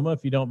this one, Roma,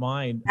 if you don't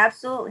mind.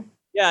 Absolutely.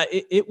 Yeah,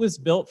 it was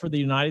built for the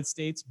United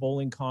States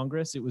Bowling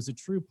Congress. It was a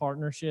true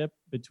partnership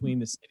between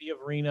the city of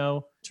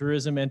Reno,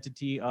 tourism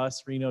entity,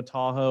 us,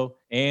 RenoTahoe,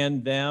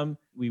 and them.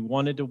 We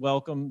wanted to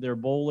welcome their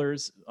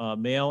bowlers,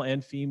 male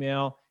and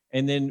female.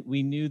 And then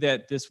we knew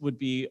that this would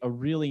be a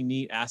really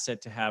neat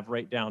asset to have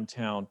right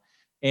downtown.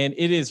 And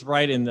it is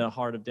right in the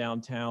heart of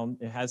downtown.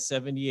 It has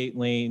 78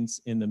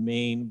 lanes in the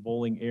main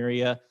bowling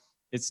area.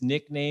 Its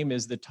nickname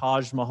is the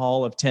Taj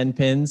Mahal of 10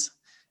 pins.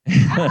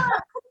 Fun.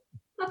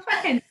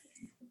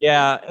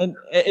 Yeah, and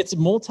it's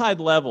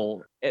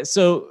multi-level.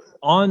 So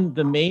on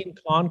the main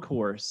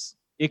concourse,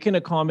 it can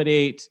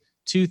accommodate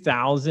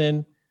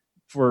 2,000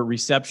 for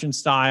reception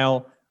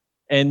style.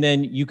 And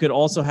then you could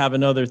also have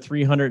another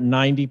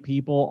 390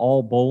 people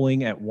all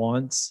bowling at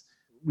once.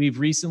 We've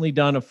recently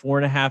done a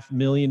 $4.5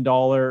 million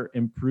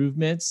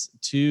improvements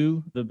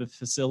to the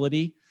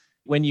facility.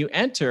 When you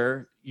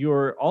enter,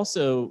 you're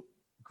also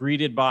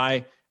greeted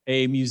by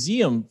a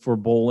museum for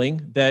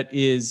bowling that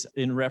is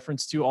in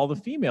reference to all the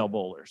female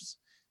bowlers.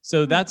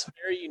 So that's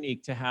very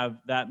unique to have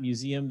that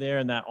museum there,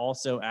 and that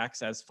also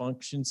acts as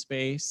function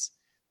space.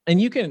 And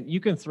you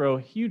can throw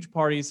huge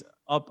parties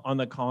up on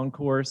the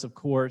concourse, of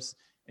course,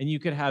 and you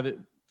could have it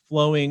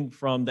flowing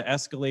from the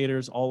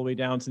escalators all the way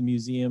down to the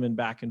museum and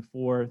back and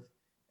forth,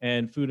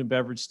 and food and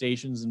beverage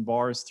stations and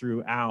bars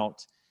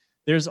throughout.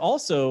 There's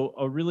also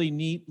a really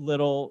neat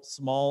little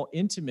small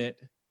intimate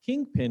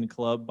Kingpin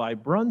Club by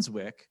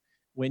Brunswick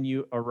when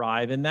you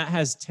arrive, and that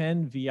has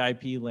 10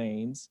 VIP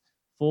lanes,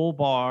 full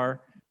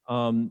bar.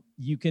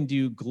 You can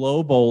do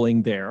glow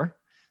bowling there.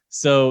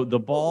 So the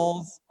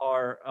balls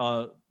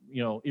are,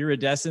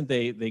 iridescent.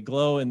 They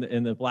glow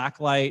in the black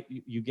light.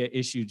 You get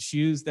issued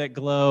shoes that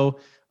glow.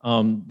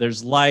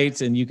 There's lights,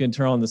 and you can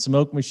turn on the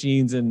smoke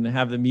machines and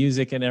have the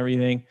music and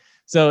everything.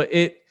 So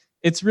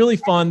it's really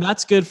fun.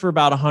 That's good for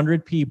about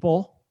 100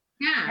 people.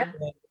 Yeah.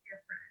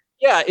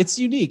 Yeah, it's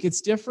unique. It's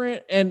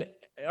different. And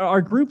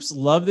our groups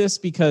love this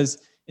because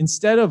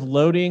instead of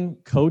loading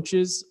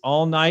coaches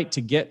all night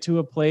to get to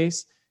a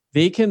place,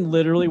 they can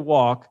literally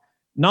walk,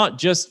 not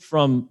just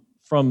from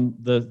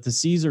the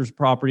Caesars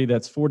property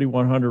that's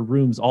 4,100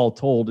 rooms all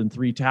told in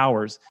 3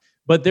 towers,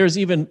 but there's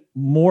even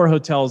more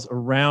hotels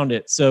around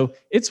it. So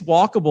it's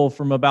walkable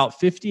from about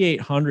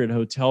 5,800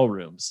 hotel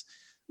rooms.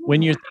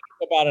 When you're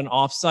thinking about an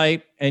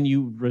offsite and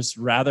you just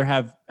rather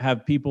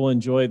have people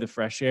enjoy the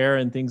fresh air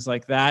and things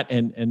like that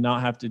and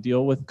not have to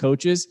deal with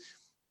coaches,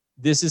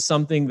 this is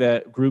something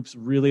that groups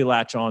really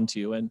latch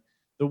onto. And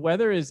the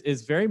weather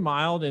is very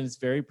mild and it's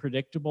very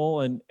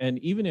predictable. And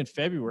even in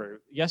February,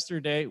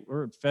 yesterday,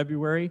 we're in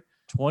February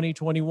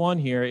 2021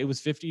 here, it was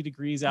 50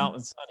 degrees out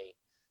and sunny.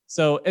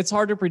 So it's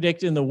hard to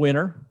predict in the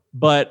winter,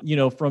 but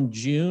from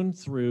June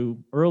through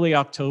early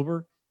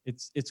October,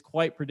 It's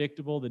quite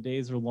predictable. The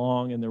days are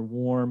long and they're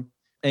warm,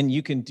 and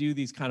you can do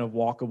these kind of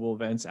walkable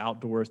events,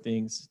 outdoor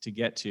things to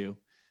get to.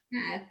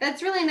 Yeah,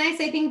 that's really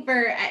nice. I think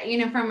for,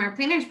 from our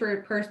planners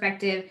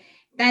perspective,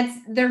 that's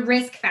the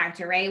risk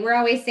factor, right? We're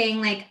always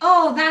saying like,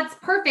 oh, that's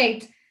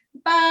perfect.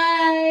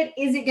 But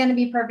is it going to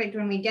be perfect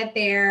when we get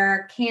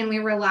there? Can we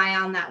rely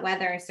on that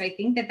weather? So I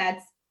think that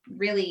that's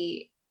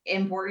really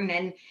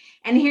important.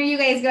 And here you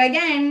guys go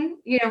again,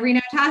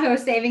 RenoTahoe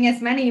saving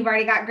us money. You've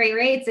already got great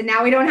rates and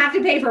now we don't have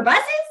to pay for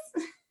buses.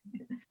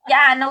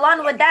 Yeah, and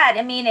along with that,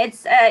 I mean,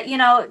 it's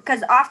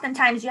because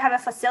oftentimes you have a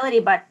facility,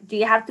 but do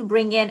you have to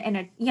bring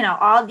in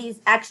all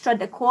these extra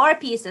decor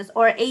pieces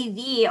or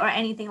AV or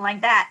anything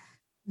like that?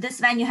 This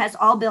venue has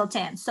all built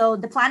in. So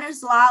the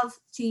planners love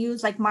to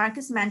use, like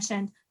Marcus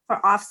mentioned,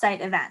 for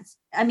offsite events.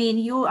 I mean,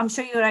 I'm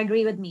sure you would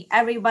agree with me.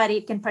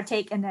 Everybody can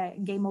partake in a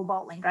game of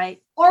bowling,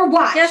 right? Or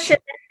watch. Just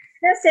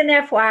an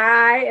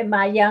FYI, in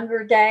my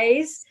younger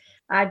days,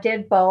 I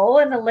did bowl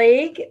in the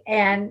league,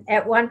 and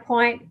at one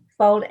point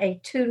bowled a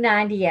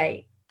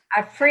 298.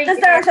 I freaked out.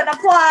 Deserves an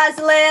applause,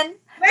 Lynn.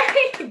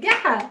 Right?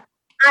 Yeah.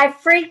 I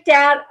freaked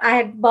out. I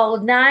had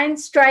bowled 9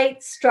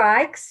 straight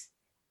strikes,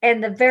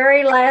 and the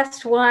very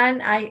last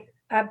one, I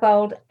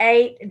bowled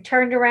 8 and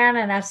turned around,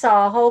 and I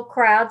saw a whole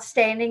crowd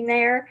standing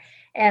there,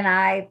 and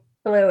I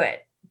blew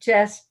it.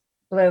 Just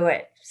blew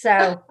it.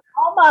 So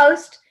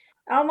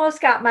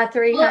almost got my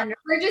 300. Well,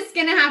 we're just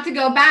gonna have to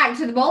go back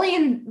to the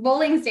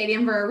bowling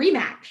stadium for a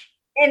rematch.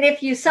 And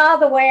if you saw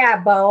the way I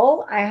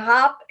bowl, I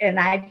hop and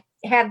I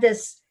have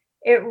this,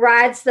 it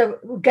rides the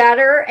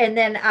gutter, and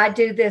then I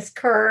do this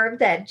curve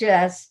that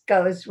just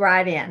goes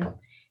right in.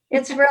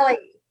 It's really,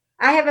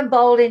 I haven't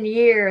bowled in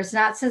years,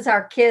 not since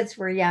our kids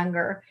were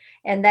younger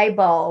and they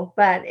bowled.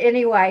 But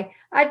anyway,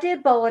 I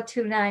did bowl a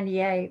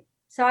 298.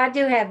 So I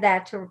do have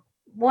that to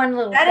one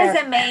little. That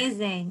is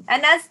amazing.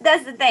 And that's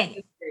the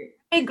thing.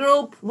 Every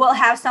group will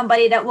have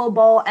somebody that will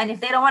bowl. And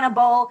if they don't want to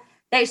bowl,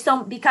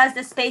 because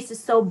the space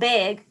is so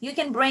big, you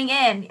can bring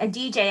in a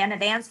DJ and a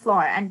dance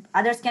floor, and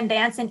others can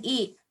dance and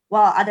eat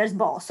while others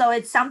bowl. So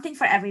it's something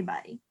for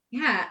everybody.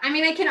 Yeah. I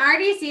mean, I can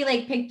already see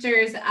like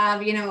pictures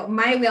of,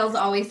 my wheels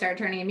always start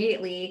turning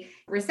immediately.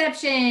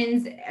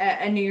 Receptions,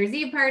 a New Year's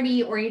Eve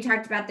party, or you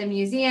talked about the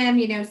museum,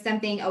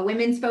 a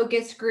women's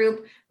focused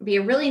group would be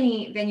a really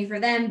neat venue for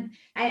them.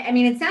 I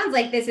mean, it sounds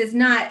like this is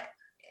not,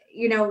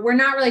 we're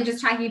not really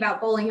just talking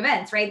about bowling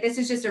events, right? This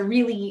is just a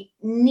really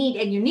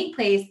neat and unique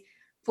place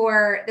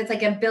that's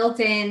like a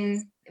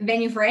built-in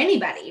venue for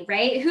anybody,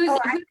 right?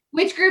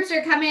 Which groups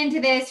are coming into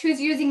this? Who's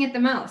using it the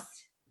most?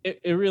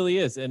 It really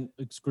is. And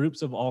it's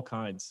groups of all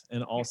kinds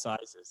and all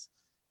sizes,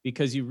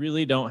 because you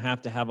really don't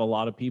have to have a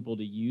lot of people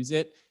to use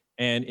it.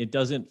 And it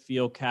doesn't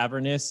feel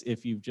cavernous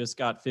if you've just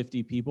got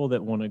 50 people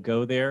that want to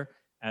go there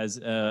as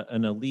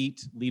an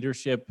elite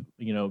leadership,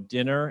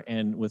 dinner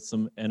and with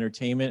some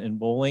entertainment and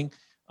bowling.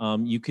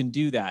 You can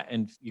do that,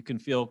 and you can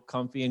feel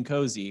comfy and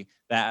cozy.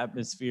 The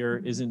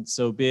atmosphere isn't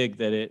so big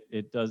that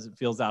it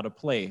feels out of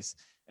place.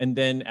 And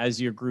then as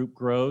your group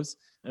grows,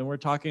 and we're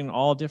talking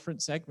all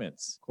different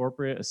segments,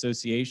 corporate,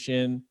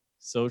 association,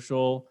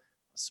 social,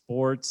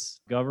 sports,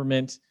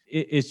 government,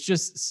 it's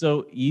just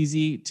so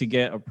easy to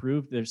get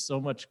approved. There's so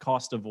much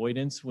cost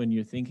avoidance when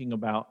you're thinking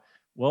about,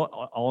 well,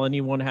 all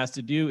anyone has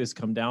to do is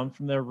come down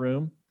from their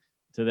room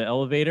to the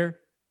elevator,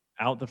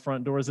 out the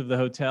front doors of the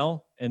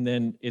hotel, and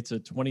then it's a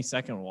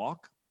 20-second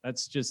walk.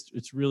 It's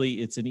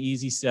an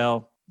easy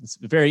sell. It's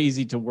very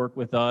easy to work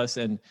with us.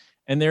 And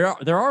there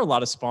are a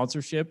lot of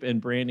sponsorship and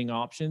branding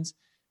options.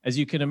 As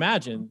you can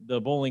imagine,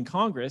 the Bowling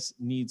Congress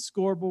needs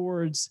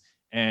scoreboards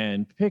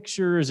and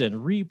pictures and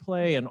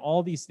replay and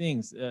all these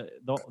things.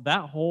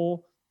 That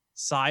whole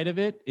side of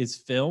it is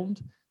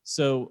filmed.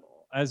 So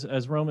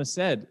as Roma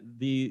said,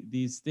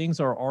 these things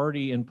are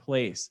already in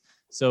place.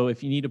 So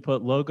if you need to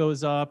put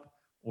logos up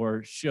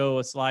or show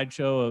a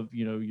slideshow of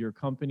your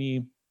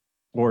company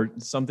or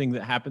something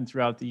that happened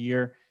throughout the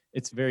year,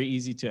 it's very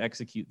easy to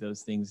execute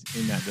those things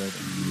in that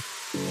building.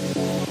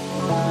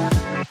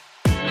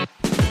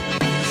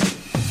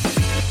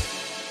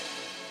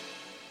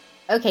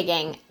 Okay,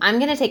 gang, I'm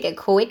going to take a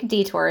quick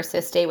detour, so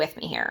stay with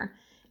me here.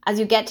 As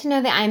you get to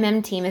know the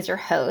IMM team as your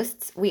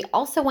hosts, we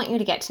also want you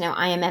to get to know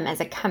IMM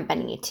as a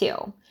company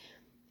too.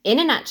 In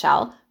a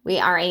nutshell, we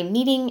are a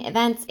meeting,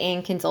 events,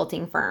 and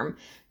consulting firm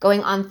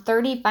going on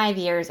 35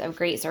 years of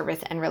great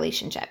service and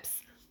relationships.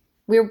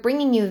 We're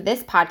bringing you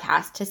this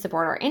podcast to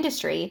support our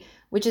industry,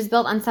 which is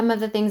built on some of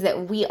the things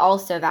that we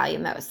also value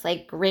most,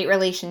 like great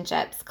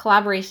relationships,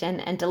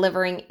 collaboration, and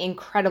delivering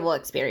incredible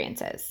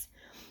experiences.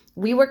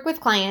 We work with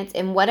clients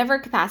in whatever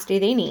capacity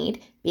they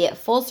need, be it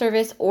full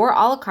service or a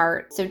la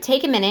carte. So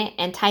take a minute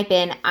and type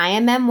in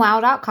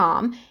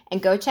immwow.com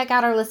and go check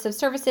out our list of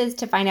services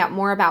to find out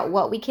more about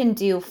what we can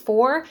do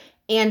for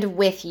and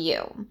with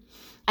you.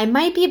 I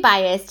might be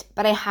biased,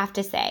 but I have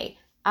to say,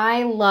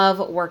 I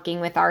love working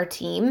with our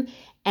team,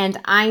 and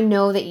I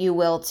know that you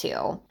will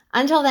too.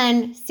 Until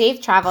then,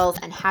 safe travels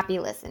and happy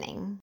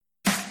listening.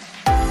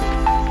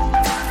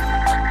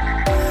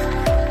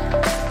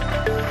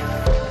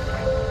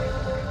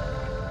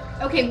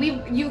 Okay,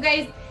 you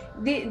guys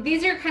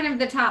these are kind of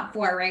the top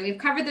four, right? We've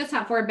covered those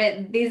top four,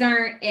 but these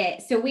aren't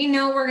it. So we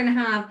know we're going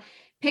to have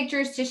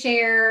pictures to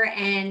share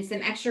and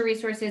some extra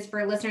resources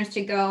for listeners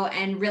to go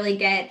and really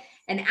get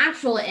an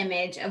actual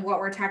image of what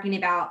we're talking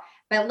about.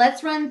 But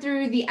let's run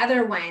through the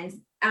other ones.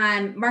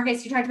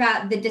 Marcus, you talked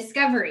about the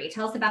discovery.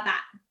 Tell us about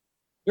that.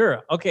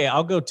 Sure. Okay,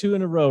 I'll go 2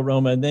 in a row,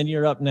 Roma, and then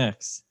you're up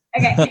next.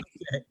 Okay. Okay.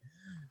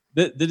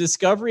 The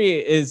discovery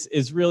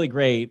is really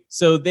great.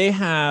 So they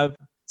have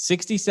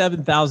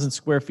 67,000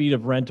 square feet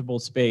of rentable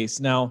space.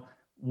 Now,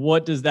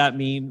 what does that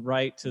mean,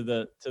 right? To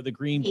the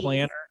green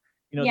planner,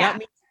 that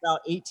means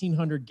about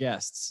 1,800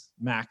 guests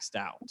maxed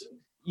out.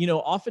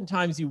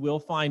 Oftentimes you will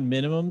find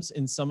minimums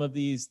in some of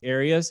these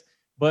areas,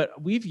 but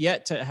we've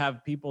yet to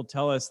have people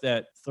tell us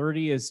that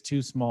 30 is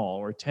too small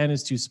or 10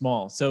 is too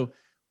small. So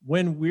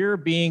when we're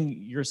being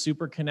your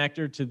super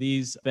connector to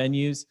these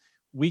venues,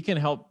 we can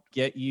help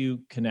get you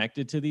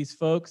connected to these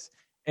folks.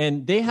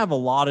 And they have a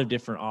lot of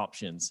different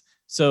options.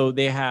 So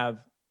they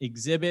have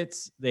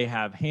exhibits, they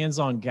have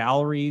hands-on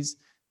galleries,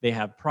 they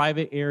have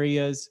private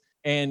areas,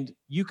 and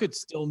you could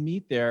still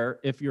meet there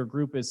if your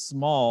group is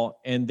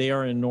small and they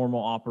are in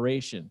normal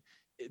operation.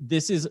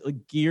 This is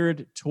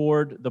geared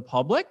toward the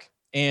public,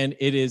 and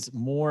it is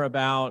more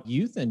about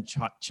youth and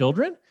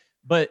children.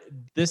 But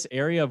this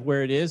area of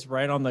where it is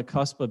right on the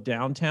cusp of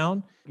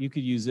downtown, you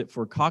could use it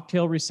for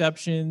cocktail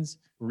receptions,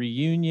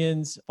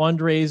 reunions,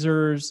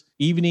 fundraisers,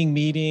 evening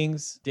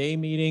meetings, day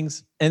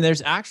meetings. And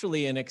there's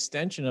actually an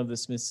extension of the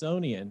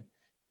Smithsonian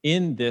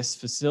in this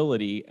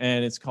facility,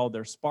 and it's called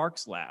their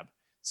Sparks Lab.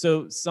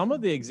 So some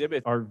of the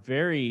exhibits are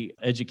very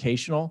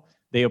educational.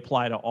 They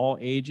apply to all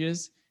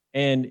ages.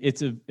 And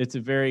it's a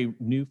very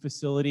new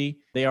facility.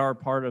 They are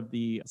part of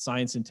the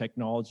Science and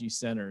Technology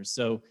Centers.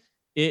 So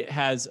it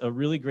has a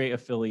really great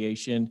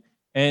affiliation,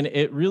 and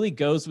it really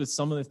goes with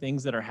some of the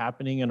things that are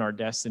happening in our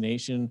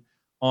destination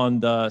on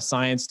the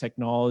science,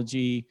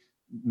 technology,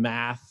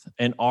 math,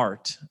 and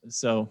art.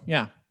 So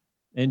yeah,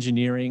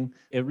 engineering.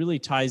 It really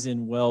ties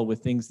in well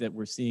with things that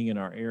we're seeing in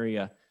our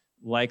area,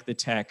 like the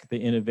tech, the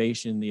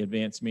innovation, the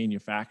advanced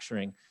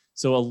manufacturing.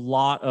 So a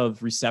lot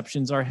of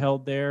receptions are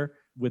held there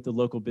with the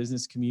local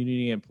business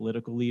community and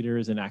political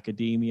leaders and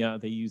academia.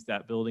 They use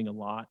that building a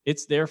lot.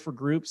 It's there for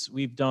groups.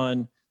 We've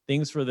done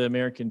things for the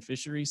American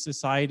Fisheries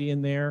Society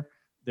in there.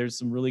 There's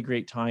some really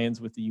great tie-ins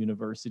with the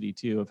university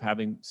too, of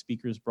having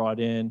speakers brought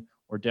in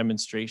or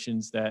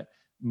demonstrations that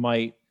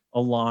might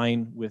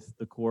align with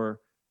the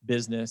core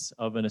business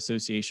of an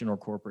association or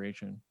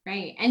corporation.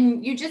 Right.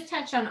 And you just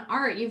touched on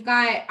art. You've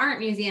got art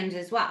museums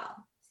as well.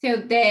 So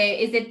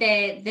is it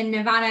the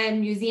Nevada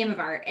Museum of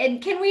Art?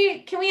 And can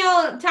we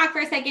all talk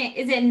for a second?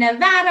 Is it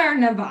Nevada or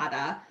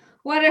Nevada?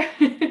 What are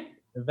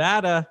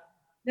Nevada.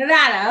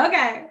 Nevada,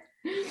 okay.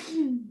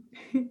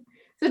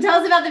 So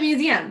tell us about the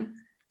museum.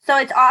 So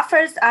it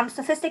offers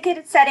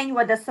sophisticated setting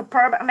with the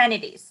superb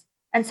amenities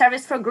and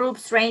service for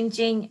groups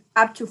ranging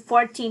up to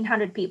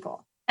 1,400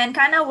 people. And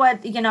kind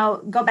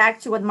of go back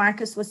to what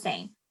Marcus was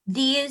saying.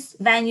 These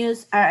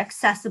venues are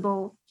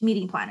accessible to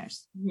meeting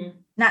planners. Mm-hmm.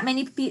 Not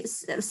many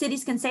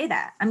cities can say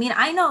that. I mean,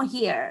 I know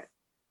here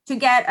to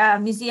get a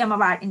Museum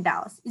of Art in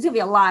Dallas, it's going to be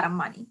a lot of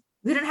money.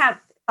 We don't have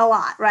a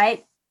lot,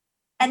 right?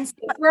 And so,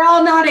 we're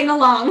all nodding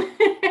along.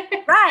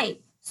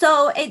 Right.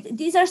 So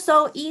these are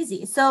so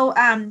easy. So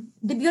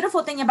the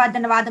beautiful thing about the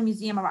Nevada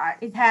Museum of Art,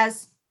 it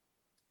has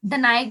the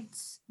night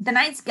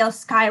scale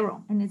sky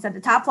room, and it's at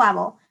the top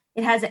level.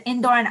 It has an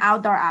indoor and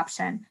outdoor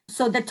option.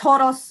 So the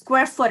total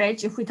square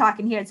footage, if we're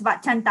talking here, it's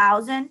about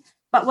 10,000.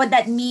 But what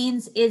that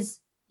means is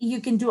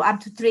you can do up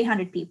to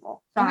 300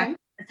 people. So on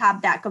the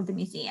top deck of the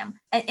museum.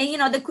 And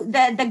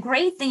the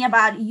great thing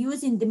about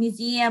using the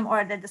museum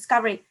or the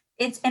Discovery,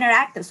 it's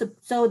interactive.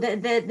 So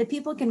the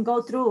people can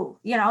go through,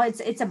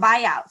 it's a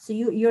buyout. So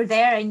you're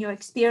there and you're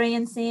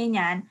experiencing,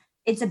 and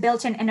it's a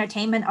built-in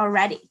entertainment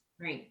already.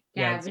 Right.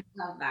 Yeah,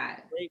 I love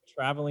that. Great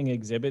traveling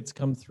exhibits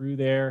come through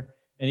there.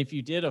 And if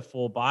you did a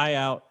full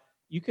buyout,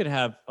 you could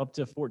have up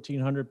to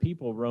 1,400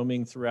 people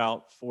roaming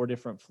throughout 4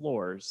 different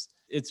floors.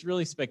 It's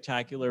really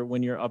spectacular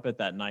when you're up at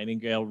that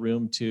Nightingale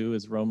room too,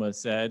 as Roma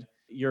said.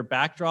 Your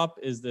backdrop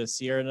is the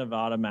Sierra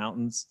Nevada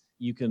mountains.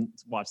 You can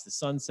watch the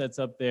sunsets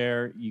up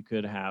there. You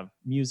could have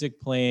music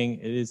playing.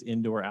 It is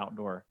indoor,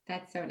 outdoor.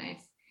 That's so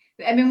nice.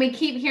 I mean, we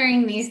keep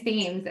hearing these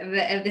themes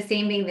of the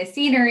same being the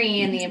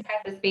scenery and the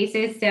impressive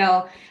spaces.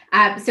 So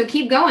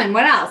keep going.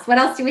 What else? What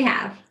else do we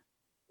have?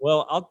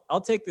 Well,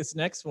 I'll take this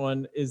next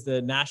one is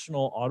the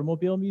National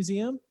Automobile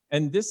Museum.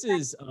 And this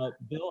is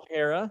Bill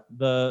Harrah,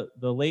 the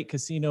late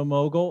casino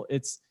mogul.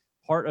 It's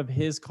part of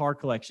his car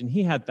collection.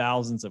 He had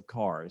thousands of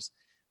cars.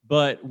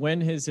 But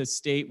when his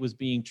estate was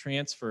being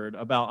transferred,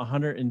 about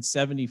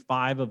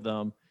 175 of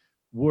them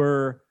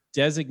were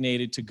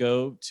designated to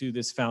go to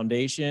this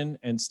foundation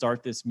and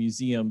start this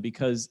museum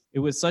because it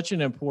was such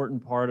an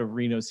important part of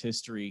Reno's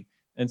history.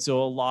 And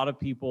so a lot of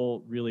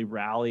people really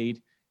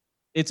rallied.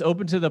 It's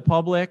open to the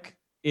public.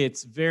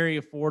 It's very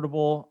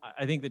affordable.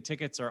 I think the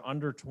tickets are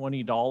under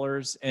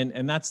 $20,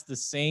 and that's the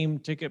same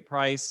ticket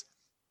price,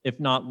 if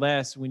not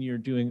less, when you're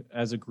doing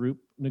as a group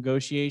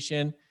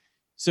negotiation.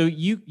 So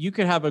you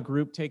could have a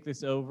group take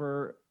this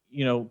over,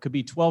 could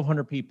be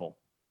 1,200 people,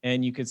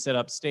 and you could set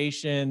up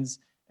stations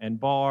and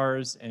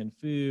bars and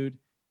food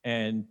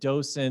and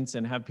docents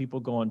and have people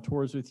go on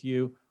tours with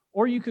you,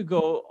 or you could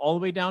go all the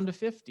way down to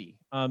 50.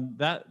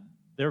 That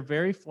they're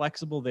very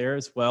flexible there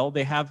as well.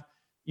 They have,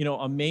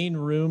 a main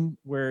room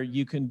where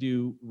you can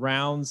do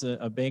rounds,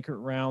 a banquet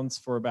rounds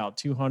for about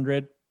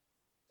 200,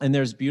 and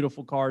there's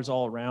beautiful cars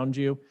all around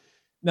you.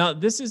 Now,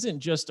 this isn't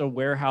just a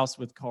warehouse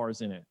with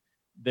cars in it.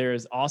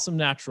 There's awesome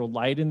natural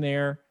light in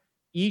there.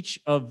 Each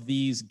of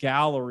these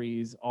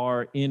galleries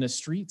are in a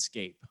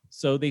streetscape.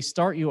 So they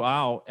start you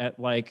out at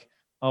like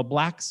a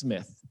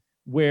blacksmith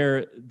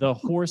where the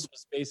horse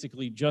was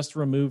basically just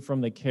removed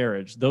from the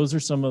carriage. Those are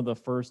some of the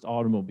first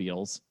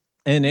automobiles.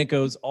 And it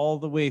goes all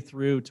the way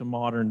through to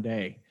modern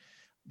day.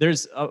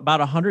 There's about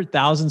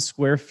 100,000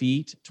 square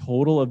feet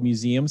total of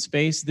museum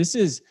space. This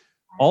is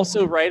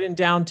also right in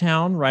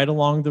downtown, right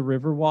along the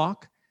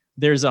Riverwalk.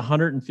 There's a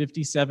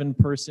 157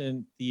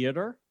 person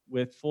theater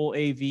with full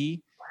AV.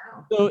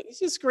 Wow. So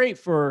this is great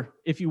for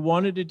if you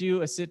wanted to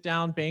do a sit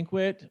down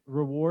banquet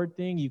reward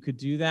thing, you could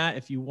do that.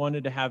 If you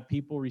wanted to have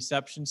people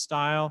reception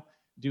style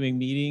doing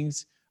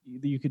meetings,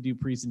 you could do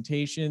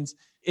presentations.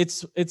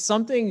 It's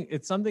something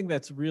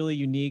that's really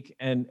unique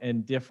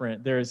and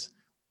different.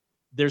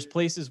 There's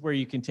places where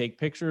you can take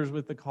pictures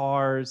with the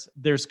cars.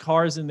 There's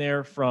cars in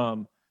there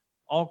from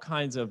all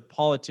kinds of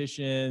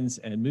politicians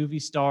and movie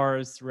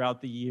stars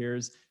throughout the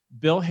years.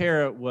 Bill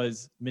Harrod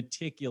was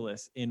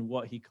meticulous in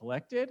what he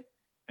collected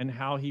and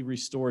how he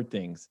restored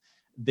things.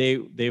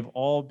 They've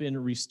all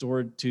been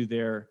restored to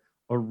their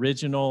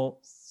original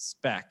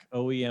spec,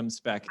 OEM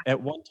spec. At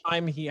one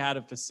time, he had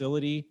a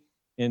facility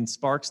in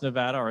Sparks,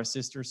 Nevada, our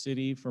sister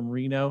city from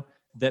Reno,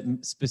 that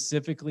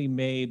specifically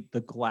made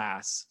the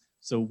glass.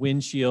 So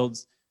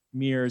windshields,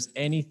 mirrors,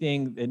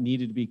 anything that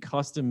needed to be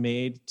custom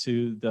made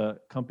to the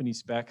company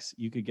specs,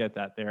 you could get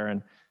that there.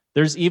 And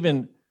there's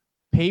even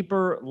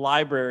paper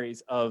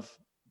libraries of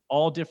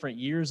all different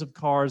years of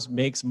cars,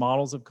 makes,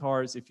 models of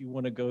cars. If you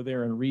want to go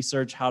there and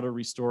research how to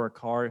restore a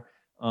car,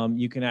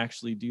 you can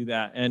actually do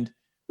that. And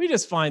we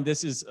just find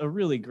this is a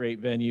really great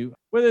venue,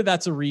 whether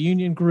that's a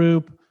reunion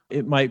group,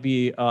 it might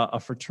be a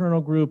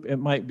fraternal group, it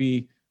might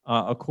be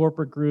a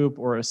corporate group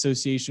or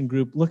association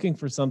group looking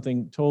for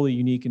something totally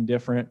unique and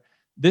different.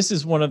 This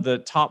is one of the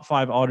top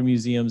 5 auto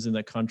museums in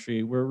the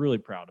country. We're really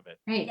proud of it.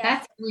 Right.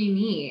 That's really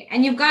neat.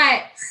 And you've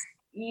got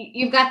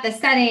the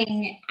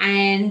setting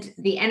and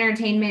the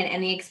entertainment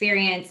and the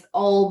experience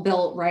all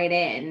built right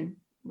in,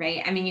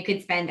 right? I mean, you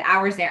could spend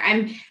hours there.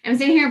 I'm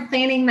sitting here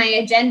planning my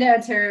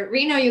agenda to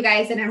Reno, you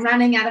guys, and I'm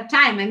running out of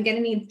time. I'm going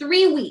to need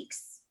 3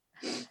 weeks.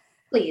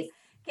 Please.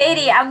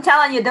 Katie, I'm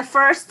telling you, the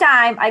first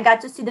time I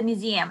got to see the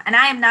museum, and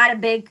I am not a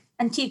big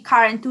antique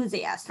car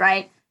enthusiast,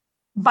 right?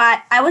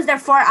 But I was there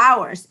 4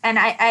 hours and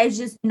I was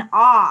just in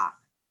awe.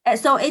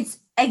 So it's,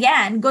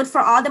 again, good for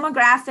all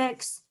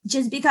demographics,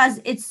 just because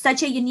it's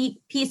such a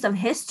unique piece of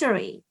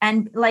history.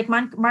 And like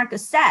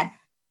Marcus said,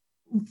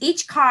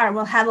 each car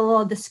will have a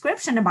little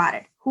description about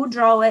it. Who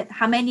drove it?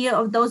 How many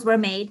of those were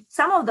made?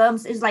 Some of them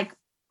is like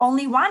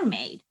only one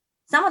made.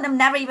 Some of them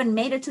never even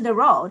made it to the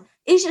road.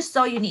 It's just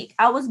so unique.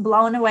 I was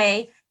blown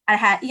away. I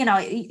had,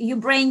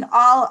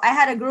 I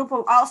had a group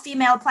of all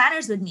female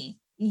planners with me.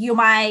 You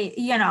might,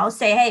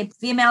 say, hey,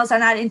 females are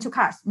not into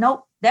cars.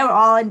 Nope. They were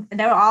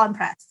all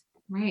impressed.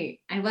 Right.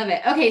 I love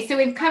it. Okay. So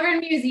we've covered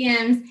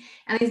museums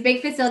and these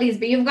big facilities,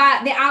 but you've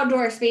got the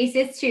outdoor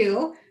spaces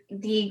too,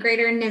 the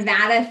Greater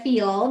Nevada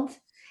Field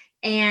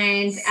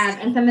and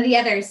some of the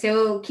others.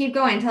 So keep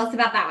going. Tell us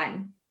about that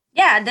one.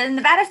 Yeah, the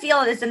Nevada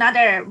Field is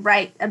another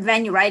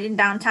venue right in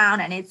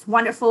downtown, and it's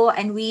wonderful.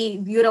 And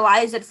we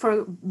utilize it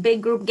for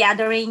big group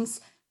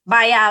gatherings,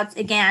 buyouts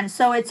again.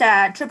 So it's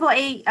a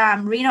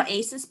AAA Reno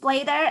Aces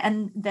play there,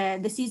 and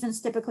the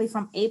season's typically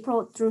from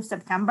April through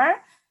September.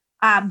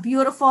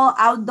 Beautiful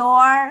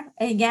outdoor,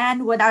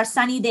 again, with our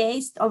sunny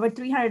days, over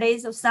 300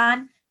 days of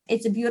sun.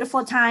 It's a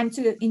beautiful time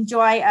to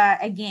enjoy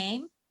a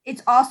game.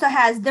 It also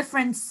has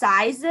different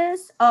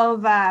sizes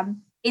of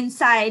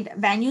inside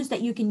venues that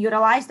you can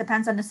utilize,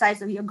 depends on the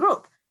size of your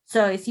group.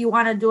 So if you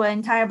want to do an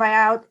entire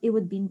buyout, it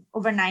would be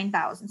over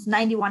 9,000, so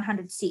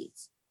 9,100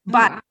 seats.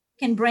 But you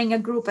can bring a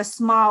group as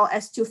small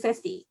as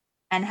 250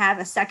 and have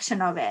a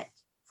section of it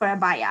for a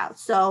buyout.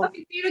 So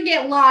if you don't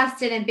get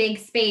lost in a big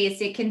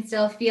space, it can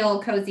still feel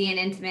cozy and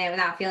intimate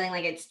without feeling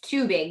like it's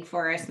too big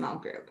for a small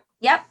group.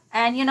 Yep.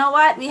 And you know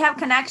what? We have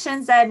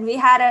connections, and we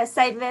had a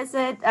site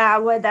visit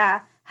with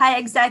high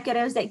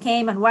executives that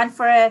came and went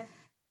to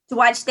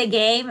watch the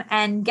game,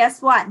 and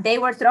guess what? They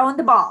were throwing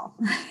the ball.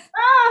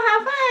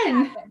 Oh, how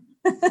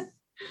fun.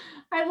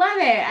 I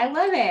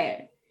love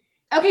it.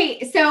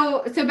 Okay,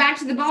 so back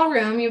to the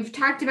ballroom. You've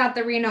talked about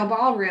the Reno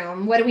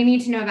ballroom. What do we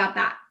need to know about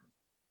that?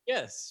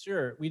 Yes,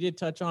 sure. We did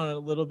touch on it a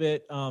little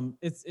bit.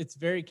 It's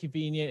very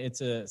convenient. It's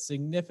a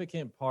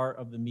significant part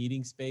of the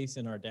meeting space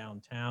in our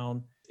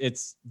downtown.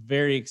 It's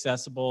very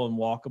accessible and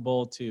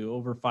walkable to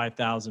over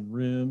 5,000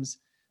 rooms.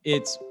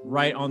 It's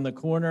right on the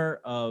corner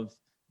of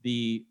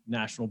the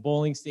National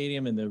Bowling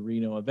Stadium and the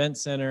Reno Event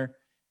Center.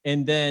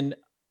 And then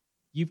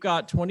you've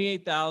got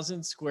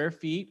 28,000 square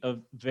feet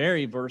of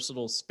very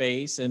versatile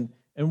space. And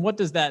what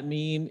does that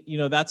mean? You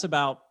know, that's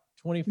about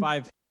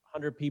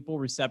 2,500 people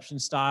reception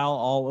style,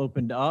 all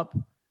opened up,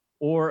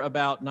 or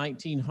about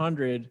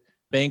 1,900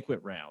 banquet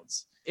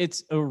rounds.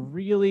 It's a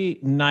really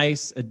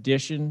nice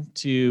addition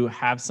to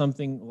have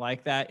something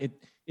like that.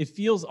 It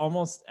feels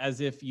almost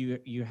as if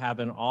you have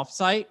an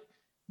offsite.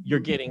 You're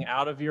getting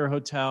out of your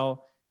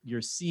hotel,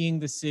 you're seeing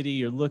the city,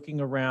 you're looking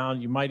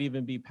around, you might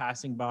even be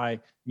passing by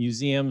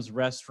museums,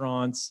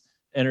 restaurants,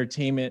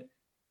 entertainment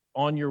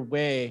on your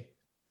way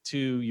to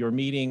your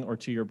meeting or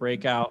to your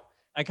breakout.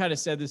 I kind of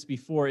said this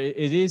before, it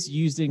is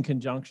used in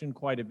conjunction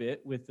quite a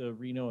bit with the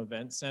Reno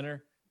Event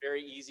Center.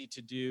 Very easy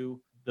to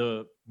do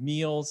the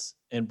meals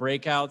and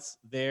breakouts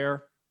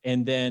there,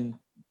 and then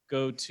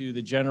go to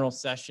the general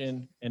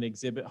session and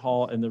exhibit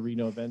hall in the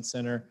Reno Event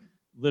Center,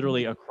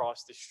 literally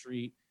across the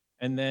street.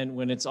 And then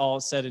when it's all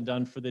said and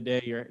done for the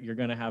day, you're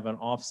going to have an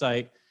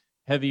offsite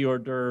heavy hors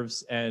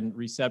d'oeuvres and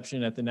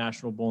reception at the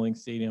National Bowling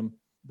Stadium.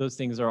 Those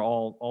things are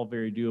all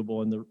very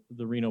doable, and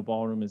the Reno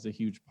Ballroom is a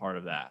huge part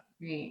of that.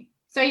 Great.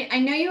 So I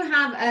know you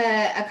have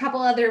a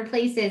couple other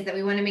places that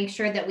we want to make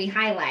sure that we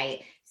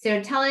highlight.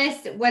 So tell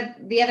us what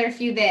the other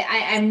few that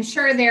I'm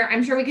sure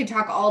we could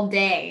talk all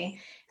day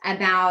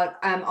about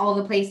all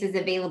the places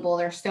available.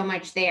 There's so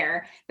much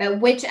there, but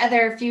which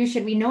other few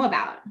should we know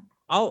about?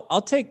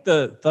 I'll take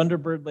the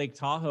Thunderbird Lake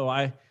Tahoe.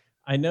 I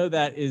know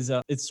that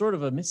it's sort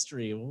of a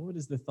mystery. Well, what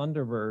is the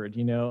Thunderbird?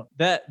 You know,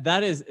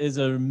 that is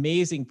an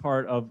amazing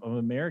part of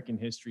American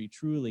history,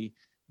 truly.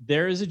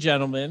 There is a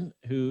gentleman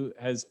who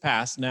has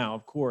passed now,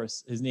 of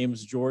course. His name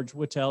is George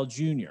Whittle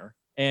Jr.,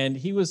 and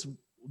he was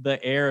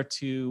the heir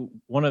to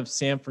one of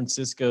San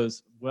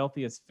Francisco's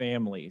wealthiest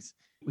families.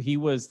 He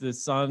was the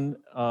son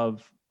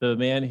of the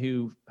man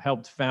who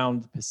helped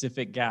found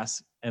Pacific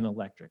Gas and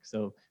Electric,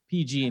 so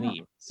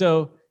PG&E.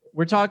 So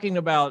we're talking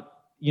about,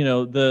 you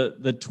know, the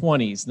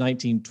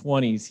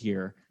 1920s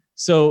here.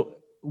 So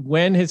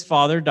when his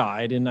father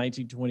died in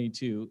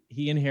 1922,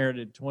 he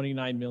inherited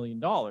 $29 million.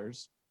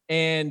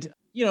 And,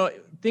 you know,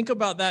 think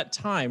about that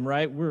time,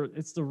 right?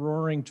 It's the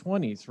roaring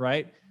 20s,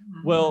 right?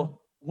 Mm-hmm.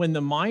 Well, when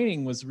the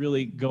mining was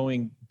really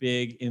going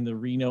big in the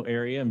Reno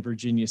area and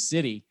Virginia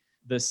City,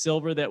 the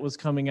silver that was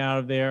coming out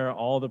of there,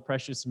 all the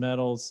precious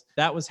metals,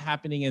 that was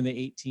happening in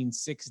the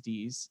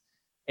 1860s.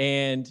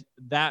 And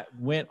that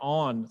went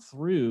on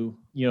through,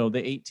 you know,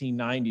 the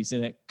 1890s,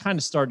 and it kind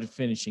of started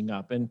finishing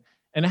up. And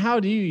how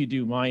do you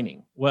do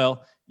mining?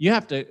 Well, you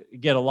have to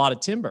get a lot of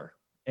timber,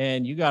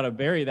 and you got to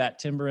bury that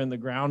timber in the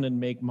ground and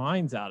make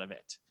mines out of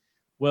it.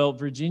 Well,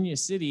 Virginia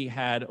City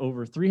had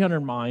over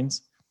 300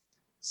 mines.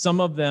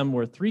 Some of them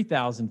were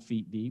 3,000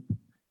 feet deep.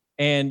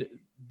 And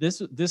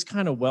this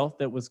kind of wealth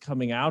that was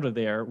coming out of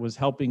there was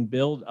helping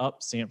build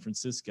up San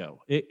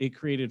Francisco. It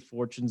created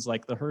fortunes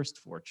like the Hearst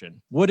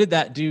fortune. What did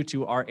that do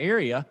to our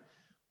area?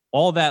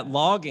 All that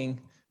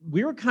logging,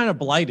 we were kind of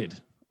blighted.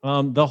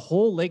 The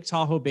whole Lake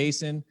Tahoe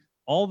Basin,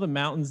 all the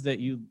mountains that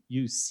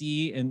you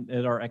see and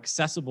that are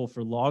accessible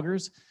for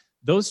loggers,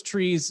 those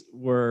trees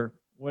were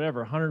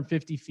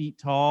 150 feet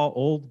tall,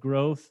 old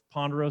growth,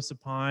 ponderosa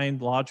pine,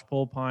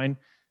 lodgepole pine.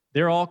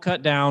 They're all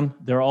cut down.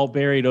 They're all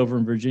buried over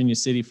in Virginia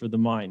City for the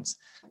mines.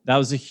 That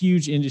was a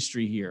huge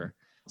industry here.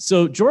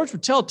 So George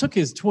Whittle took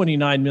his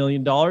 $29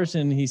 million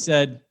and he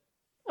said,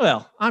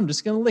 well, I'm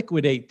just going to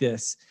liquidate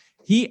this.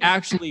 He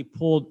actually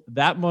pulled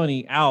that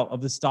money out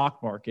of the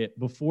stock market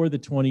before the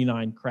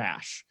 29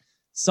 crash.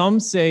 Some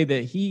say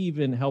that he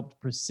even helped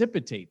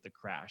precipitate the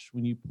crash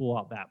when you pull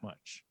out that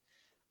much.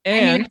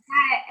 And I mean,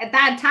 at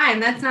that time,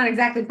 that's not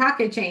exactly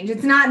pocket change.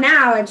 It's not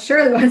now. It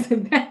surely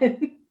wasn't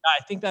then.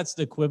 I think that's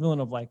the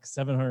equivalent of like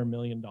 $700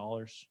 million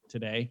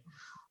today,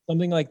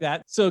 something like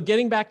that. So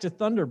getting back to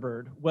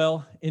Thunderbird,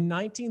 well, in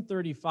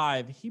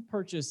 1935, he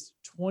purchased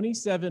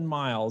 27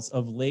 miles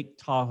of Lake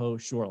Tahoe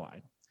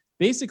shoreline.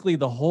 Basically,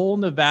 the whole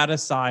Nevada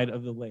side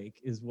of the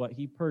lake is what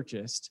he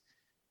purchased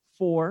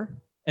for,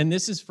 and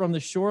this is from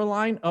the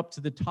shoreline up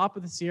to the top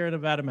of the Sierra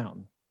Nevada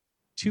mountain,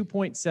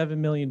 $2.7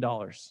 million.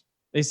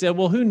 They said,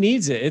 well, who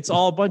needs it? It's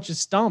all a bunch of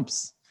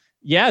stumps.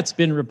 Yeah, it's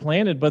been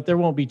replanted, but there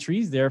won't be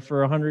trees there for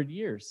 100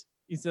 years.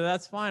 He said,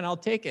 that's fine, I'll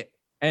take it.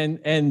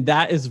 And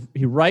that is,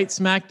 he right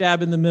smack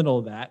dab in the middle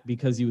of that,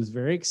 because he was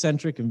very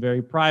eccentric and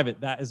very private.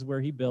 That is where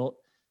he built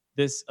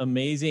this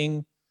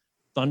amazing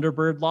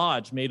Thunderbird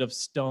Lodge made of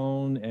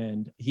stone.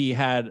 And he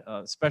had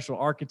special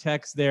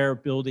architects there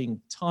building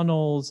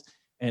tunnels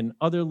and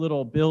other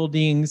little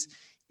buildings.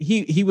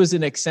 He was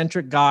an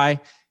eccentric guy.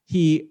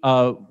 He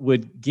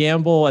would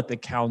gamble at the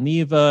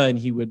Calneva, and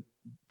he would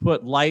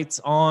put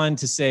lights on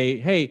to say,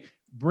 hey,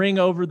 bring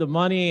over the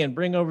money and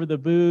bring over the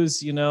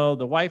booze. You know,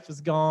 the wife is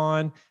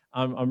gone.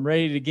 I'm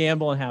ready to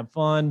gamble and have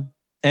fun.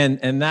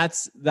 And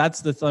that's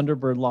the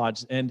Thunderbird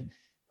Lodge. And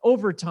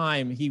over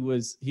time, he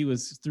was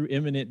through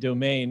eminent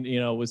domain, you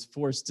know, was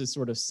forced to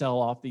sort of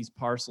sell off these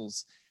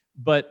parcels.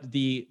 But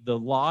the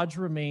lodge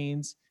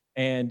remains,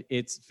 and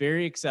it's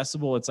very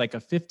accessible. It's like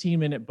a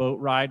 15-minute boat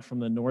ride from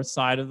the north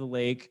side of the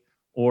lake,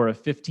 or a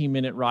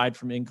 15-minute ride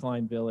from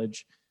Incline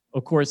Village.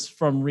 Of course,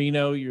 from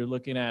Reno, you're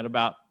looking at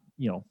about,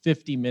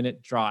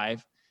 50-minute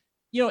drive.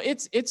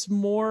 It's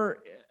more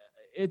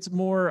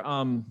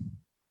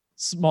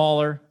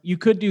smaller. You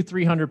could do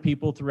 300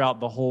 people throughout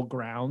the whole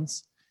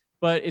grounds,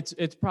 but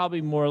it's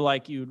probably more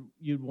like you'd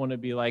want to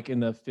be like in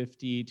the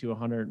 50 to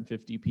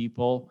 150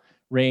 people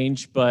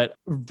range. But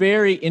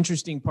very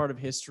interesting part of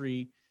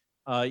history.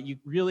 You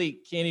really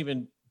can't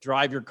even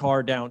drive your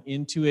car down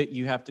into it.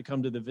 You have to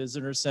come to the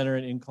visitor center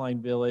in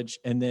Incline Village,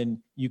 and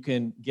then you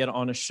can get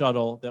on a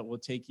shuttle that will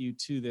take you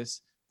to this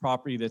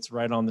property that's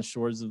right on the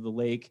shores of the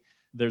lake.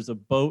 There's a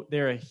boat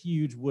there, a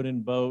huge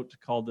wooden boat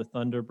called the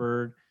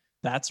Thunderbird.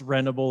 That's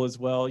rentable as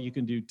well. You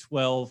can do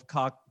 12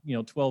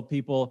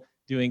 people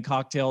doing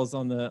cocktails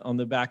on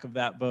the back of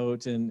that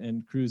boat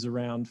and cruise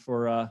around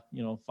for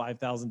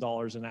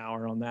 $5,000 an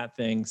hour on that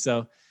thing.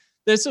 So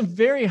there's some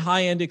very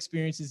high-end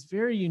experiences,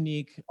 very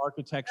unique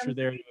architecture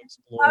there to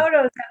explore.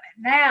 Photos of it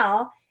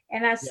now,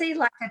 and I see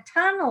like a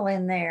tunnel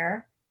in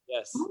there.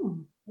 Yes.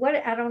 What,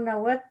 I don't know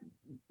what.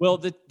 Well,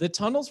 the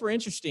tunnels were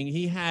interesting.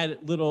 He had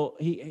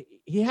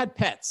he had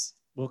pets.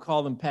 We'll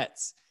call them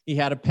pets. He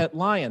had a pet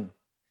lion,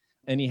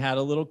 and he had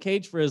a little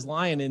cage for his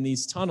lion in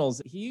these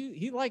tunnels.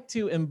 He liked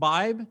to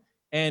imbibe,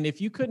 and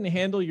if you couldn't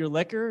handle your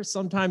liquor,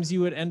 sometimes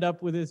you would end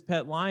up with his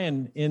pet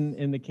lion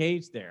in the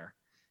cage there.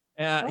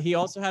 He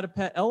also had a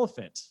pet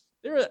elephant.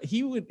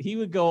 He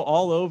would go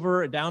all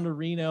over, down to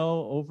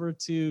Reno, over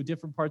to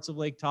different parts of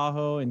Lake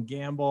Tahoe and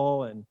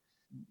gamble, and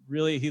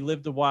really he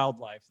lived a wild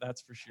life,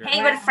 that's for sure.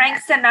 Hang with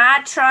Frank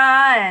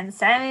Sinatra and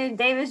Sammy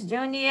Davis Jr.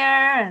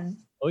 and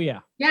Oh yeah.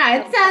 Yeah,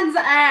 it sounds,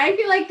 I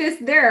feel like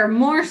there are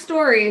more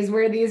stories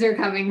where these are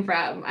coming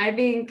from. I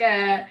think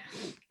sounds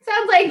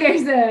like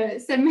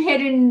there's some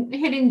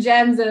hidden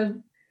gems of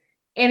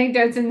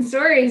anecdotes and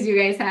stories you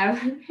guys have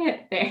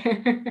hit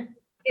there.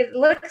 It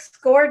looks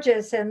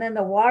gorgeous, and then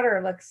the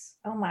water looks,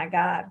 oh my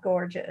God,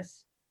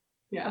 gorgeous.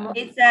 Yeah.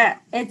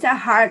 It's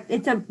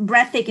a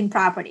breathtaking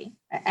property.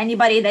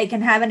 Anybody that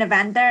can have an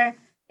event there,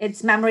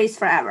 it's memories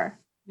forever.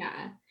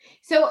 Yeah.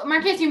 So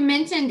Marcus, you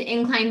mentioned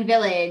Incline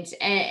Village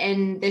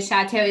and the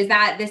chateau. Is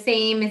that the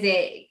same? Is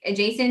it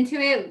adjacent to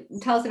it?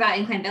 Tell us about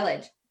Incline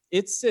Village.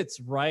 It sits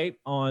right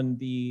on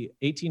the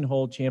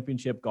 18-hole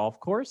championship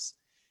golf course.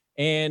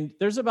 And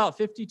there's about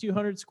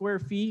 5,200 square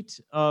feet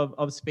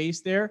of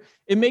space there.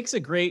 It makes a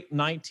great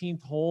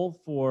 19th hole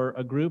for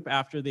a group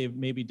after they've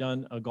maybe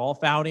done a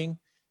golf outing.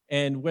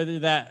 And whether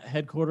that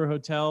headquarter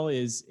hotel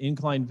is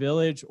Incline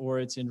Village or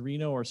it's in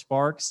Reno or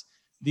Sparks,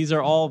 these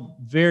are all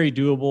very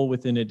doable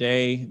within a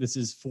day. This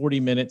is 40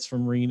 minutes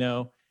from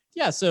Reno.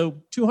 Yeah,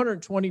 so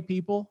 220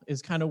 people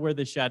is kind of where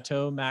the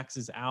chateau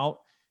maxes out.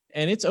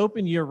 And it's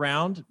open year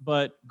round,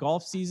 but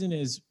golf season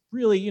is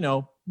really,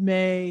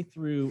 May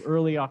through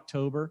early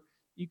October.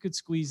 You could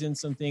squeeze in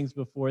some things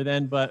before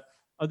then, but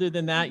other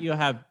than that, you'll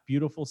have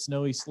beautiful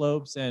snowy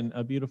slopes and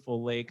a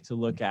beautiful lake to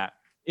look at.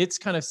 It's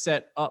kind of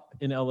set up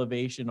in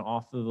elevation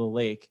off of the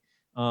lake,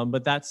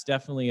 but that's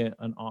definitely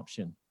an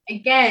option.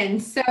 Again,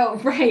 so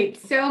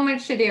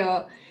much to do.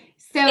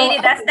 So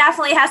Katie, that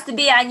definitely has to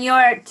be on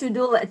your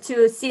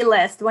to see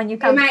list when you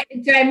come.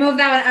 Do I move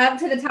that one up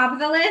to the top of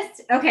the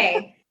list?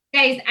 Okay,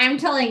 guys, I'm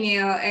telling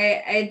you,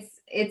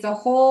 it's a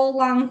whole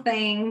long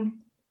thing.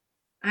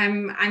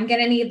 I'm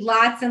gonna need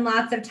lots and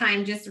lots of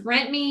time. Just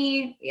rent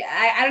me.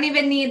 I don't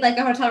even need like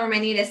a hotel room. I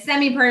need a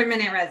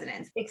semi-permanent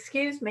residence.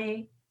 Excuse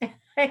me.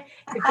 If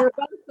we're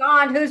both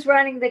gone, who's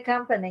running the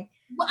company?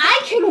 Well,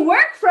 I can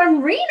work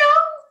from Reno.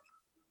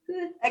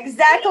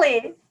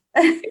 Exactly.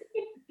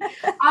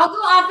 I'll go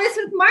office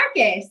with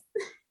Marcus.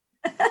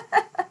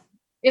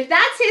 If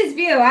that's his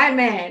view, I'm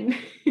in.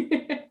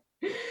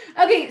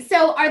 Okay,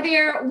 so are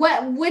there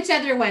which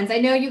other ones? I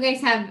know you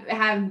guys have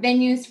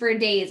venues for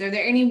days. Are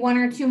there any one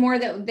or two more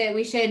that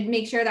we should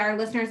make sure that our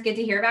listeners get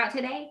to hear about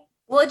today?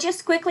 We'll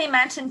just quickly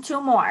mention two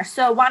more.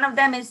 So one of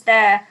them is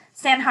the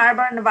Sand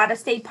Harbor Nevada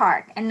State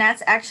Park, and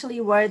that's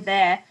actually where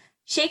the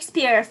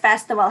Shakespeare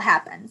Festival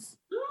happens.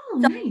 Oh,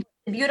 so nice.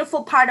 The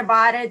beautiful part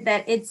about it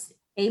that it's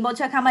able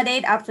to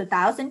accommodate up to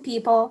 1,000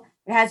 people.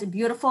 It has a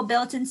beautiful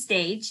built-in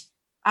stage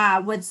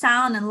with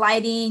sound and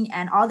lighting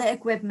and all the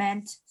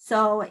equipment.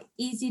 So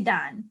easy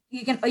done.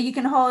 You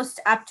can host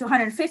up to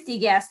 150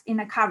 guests in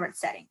a covered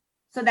setting.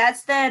 So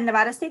that's the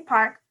Nevada State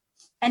Park.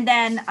 And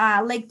then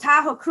Lake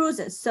Tahoe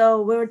cruises.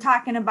 So we were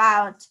talking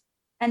about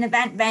an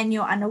event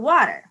venue on the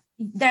water.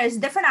 There's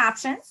different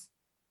options.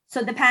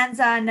 So it depends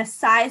on the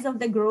size of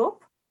the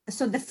group.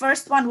 So the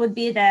first one would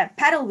be the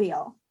pedal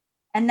wheel.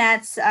 And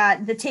that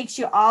takes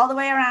you all the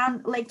way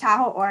around Lake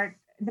Tahoe, or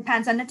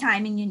depends on the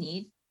timing you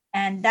need.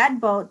 And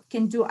that boat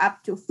can do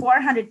up to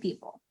 400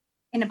 people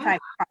in a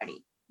private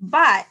party.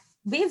 But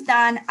we've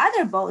done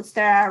other boats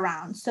that are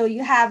around. So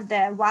you have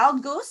the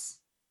Wild Goose,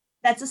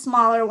 that's a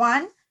smaller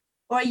one,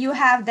 or you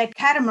have the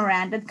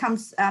Catamaran that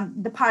comes,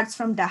 departs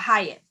from the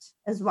Hyatt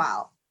as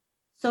well.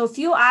 So a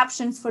few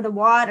options for the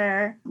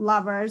water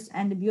lovers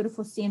and the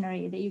beautiful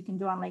scenery that you can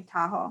do on Lake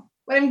Tahoe.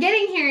 What I'm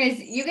getting here is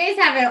you guys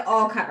have it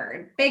all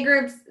covered. Big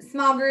groups,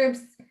 small groups,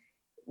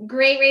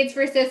 great rates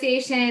for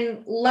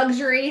association,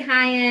 luxury,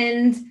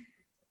 high-end,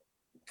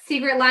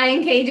 secret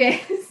lion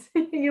cages.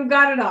 You've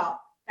got it all.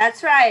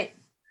 That's right.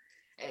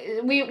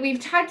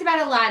 We've talked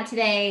about a lot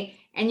today,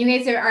 and you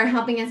guys are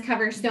helping us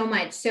cover so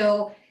much.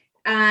 So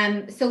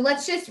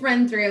let's just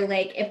run through,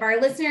 like, if our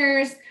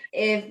listeners,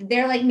 if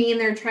they're like me and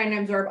they're trying to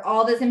absorb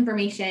all this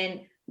information,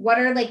 what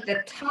are like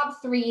the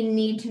top 3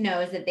 need to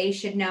knows that they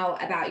should know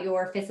about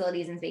your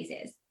facilities and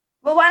spaces?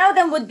 Well, one of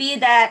them would be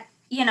that,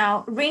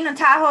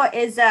 RenoTahoe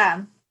is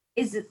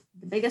the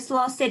biggest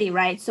little city,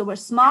 right? So we're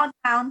small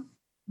town,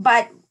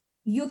 but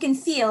you can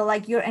feel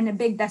like you're in a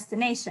big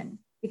destination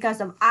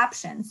because of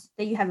options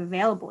that you have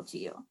available to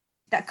you.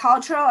 The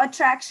cultural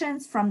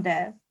attractions, from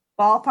the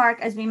ballpark,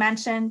 as we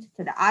mentioned,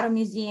 to the auto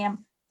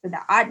museum, to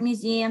the art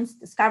museums,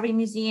 Discovery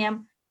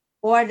Museum,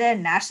 or the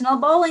National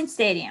Bowling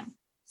Stadium.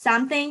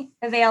 Something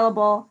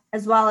available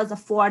as well as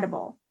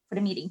affordable for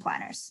the meeting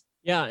planners.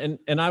 Yeah,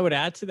 and I would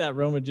add to that,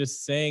 Roma,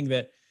 just saying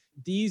that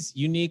these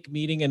unique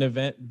meeting and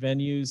event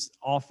venues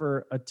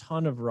offer a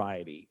ton of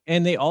variety,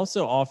 and they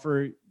also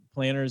offer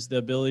planners the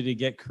ability to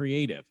get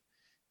creative.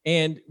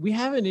 And we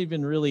haven't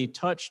even really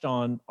touched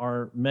on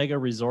our mega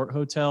resort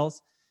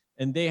hotels,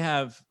 and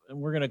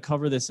we're going to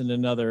cover this in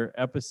another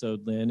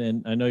episode, Lynn,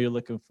 and I know you're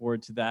looking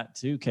forward to that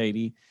too,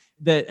 Katie,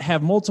 that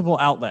have multiple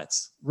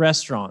outlets,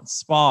 restaurants,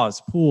 spas,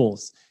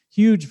 pools,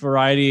 huge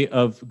variety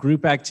of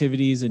group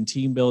activities and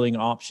team building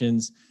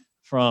options,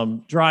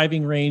 from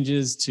driving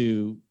ranges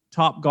to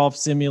top golf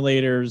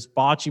simulators,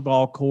 bocce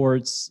ball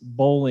courts,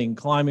 bowling,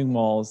 climbing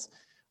walls,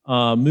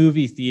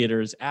 movie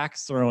theaters,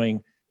 axe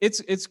throwing.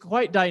 It's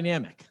quite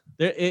dynamic.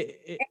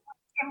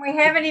 And we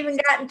haven't even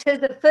gotten to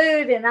the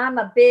food, and I'm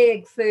a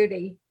big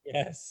foodie.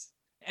 Yes.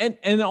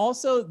 And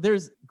also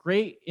there's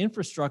great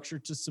infrastructure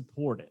to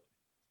support it.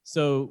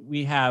 So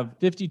we have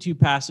 52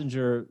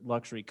 passenger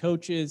luxury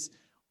coaches,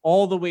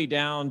 all the way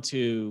down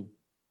to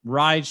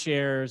ride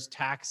shares,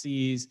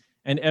 taxis,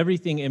 and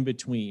everything in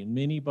between,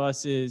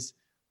 minibuses.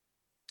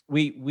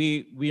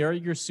 We are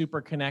your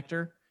super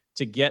connector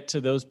to get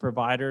to those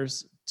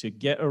providers, to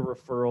get a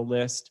referral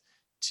list,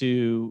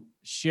 to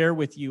share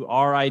with you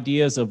our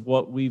ideas of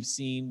what we've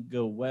seen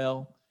go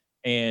well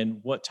and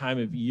what time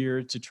of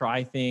year to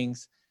try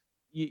things.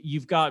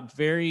 You've got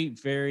very,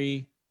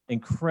 very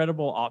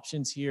incredible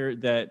options here.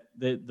 That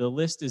the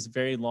list is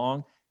very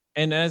long.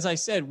 And as I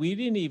said, we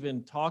didn't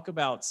even talk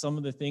about some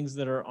of the things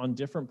that are on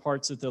different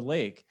parts of the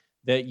lake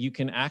that you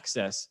can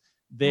access.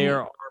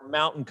 There are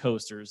mountain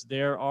coasters,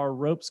 there are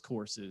ropes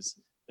courses,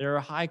 there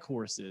are high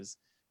courses,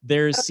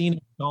 there's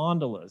scenic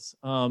gondolas,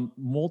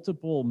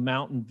 multiple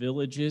mountain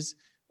villages,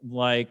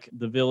 like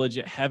the village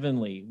at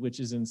Heavenly,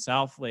 which is in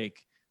South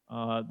Lake,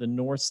 the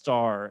North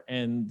Star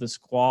and the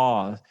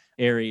Squaw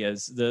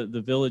areas.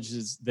 The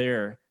villages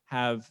there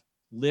have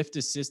lift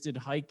assisted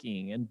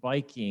hiking and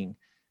biking,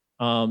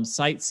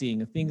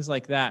 sightseeing and things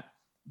like that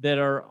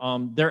are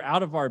they're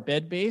out of our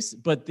bed base,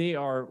 but they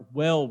are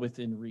well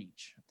within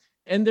reach.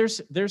 And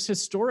there's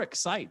historic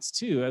sites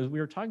too, as we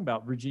were talking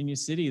about Virginia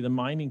City, the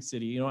mining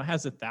city. It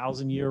has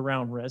 1,000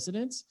 year-round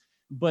residents,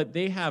 but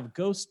they have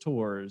ghost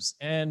tours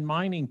and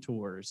mining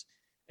tours.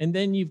 And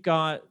then you've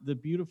got the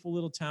beautiful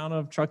little town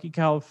of Truckee,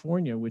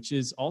 California, which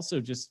is also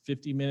just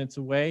 50 minutes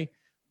away.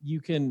 You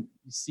can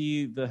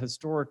see the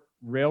historic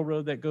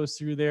railroad that goes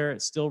through there.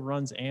 It still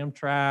runs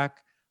Amtrak.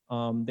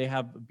 They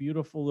have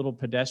beautiful little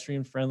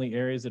pedestrian-friendly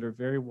areas that are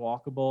very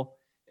walkable.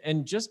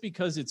 And just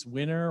because it's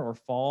winter or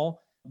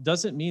fall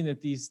doesn't mean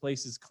that these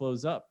places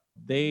close up.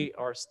 They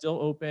are still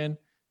open,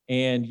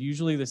 and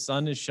usually the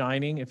sun is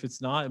shining. If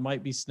it's not, it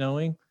might be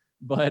snowing,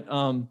 but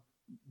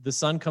the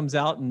sun comes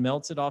out and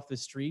melts it off the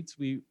streets.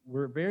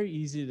 We're very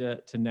easy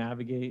to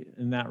navigate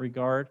in that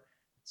regard.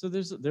 So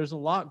there's a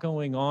lot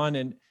going on,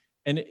 and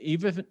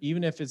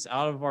even if it's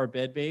out of our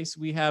bed base,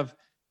 we have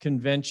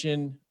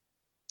convention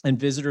and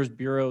visitors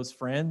bureaus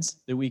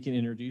friends that we can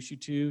introduce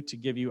you to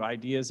give you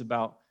ideas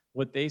about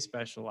what they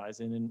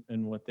specialize in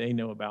and what they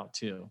know about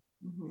too.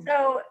 Mm-hmm.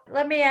 So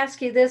let me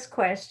ask you this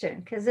question,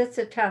 because it's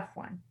a tough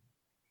one.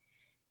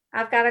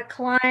 I've got a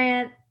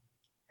client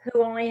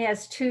who only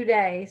has 2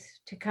 days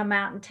to come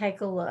out and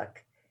take a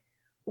look.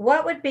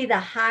 What would be the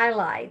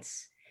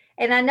highlights?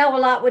 And I know a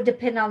lot would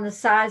depend on the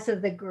size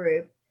of the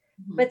group,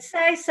 but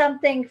say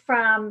something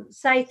from,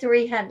 say,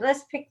 300.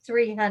 Let's pick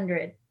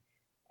 300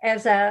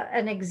 as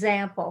an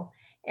example.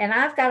 And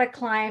I've got a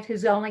client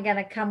who's only going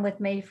to come with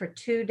me for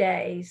 2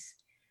 days.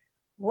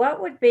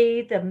 What would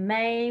be the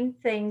main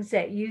things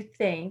that you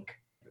think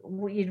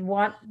you'd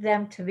want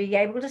them to be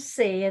able to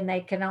see, and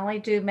they can only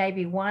do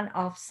maybe one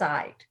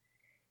offsite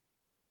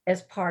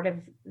as part of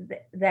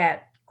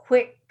that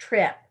quick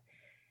trip?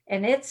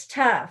 And it's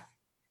tough.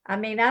 I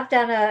mean, I've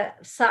done a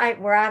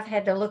site where I've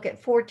had to look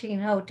at 14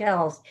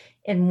 hotels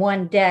in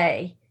one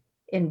day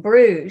in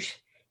Bruges.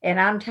 And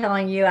I'm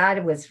telling you, I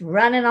was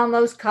running on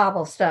those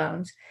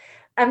cobblestones.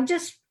 I'm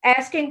just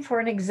asking for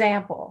an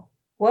example.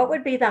 What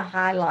would be the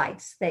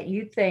highlights that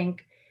you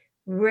think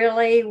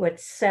really would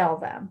sell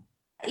them?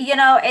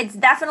 It's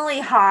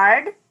definitely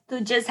hard to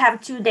just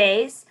have 2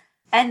 days.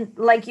 And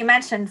like you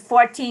mentioned,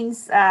 14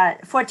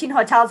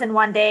 hotels in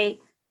one day.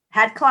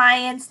 Had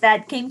clients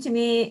that came to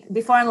me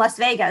before in Las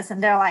Vegas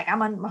and they're like,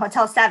 I'm on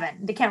Hotel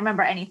 7. They can't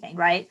remember anything,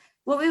 right?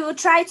 What we will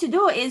try to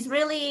do is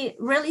really,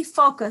 really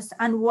focus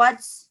on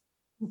what's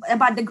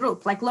about the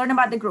group, like learn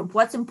about the group,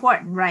 what's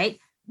important, right?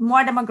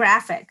 More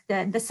demographic,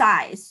 the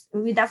size.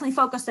 We definitely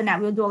focus on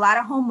that. We'll do a lot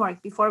of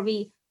homework before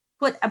we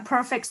put a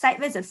perfect site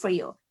visit for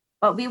you.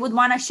 But we would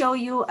want to show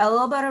you a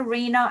little bit of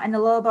Reno and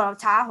a little bit of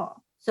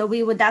Tahoe. So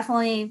we would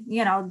definitely,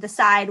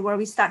 decide where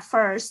we start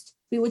first.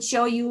 We would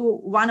show you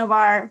one of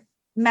our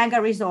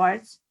mega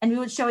resorts, and we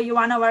would show you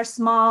one of our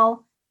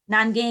small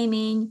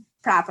non-gaming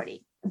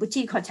property,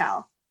 boutique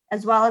hotel,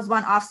 as well as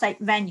one offsite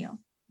venue.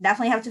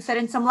 Definitely have to fit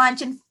in some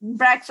lunch and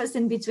breakfast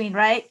in between,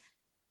 right?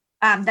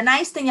 The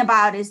nice thing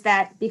about is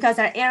that because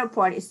our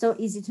airport is so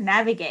easy to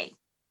navigate,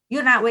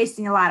 you're not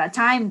wasting a lot of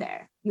time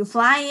there. You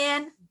fly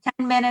in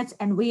 10 minutes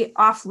and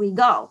off we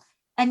go.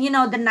 And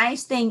the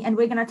nice thing, and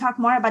we're going to talk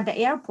more about the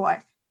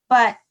airport,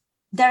 but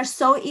they're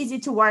so easy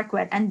to work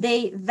with and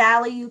they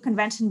value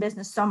convention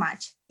business so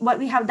much. What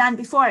we have done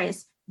before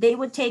is they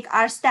would take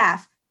our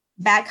staff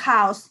back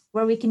house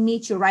where we can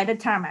meet you right at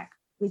Tarmac.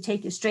 We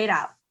take you straight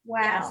out.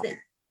 Wow.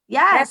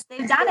 Yes,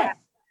 they've done it.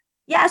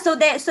 Yeah, so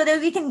that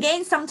we can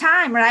gain some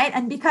time, right?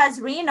 And because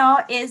Reno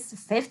is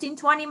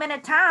 15-20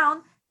 minute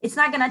town, it's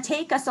not going to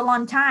take us a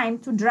long time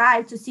to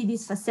drive to see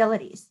these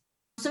facilities.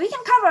 So we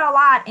can cover a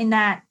lot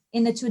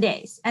in the 2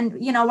 days. And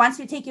once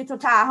we take you to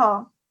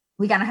Tahoe,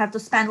 we're going to have to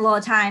spend a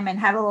little time and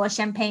have a little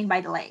champagne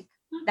by the lake.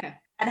 Okay.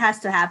 That has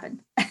to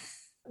happen.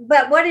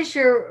 But what is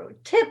your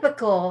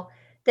typical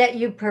that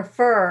you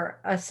prefer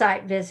a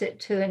site visit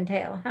to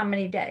entail? How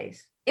many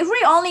days? If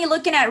we're only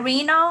looking at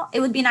Reno, it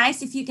would be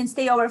nice if you can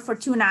stay over for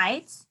 2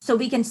 nights so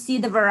we can see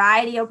the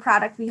variety of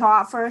product we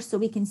offer, so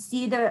we can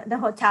see the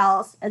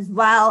hotels as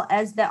well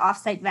as the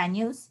offsite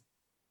venues.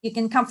 You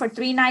can come for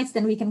 3 nights,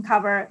 then we can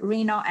cover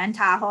Reno and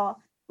Tahoe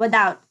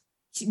without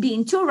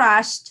being too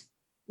rushed.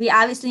 We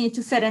obviously need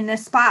to fit in a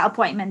spa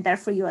appointment there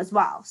for you as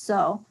well.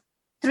 So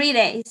 3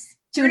 days,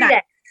 2 nights.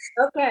 Days.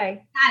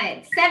 Okay. Got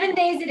it. 7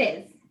 days it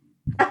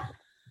is.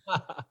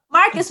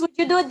 Marcus, would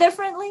you do it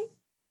differently?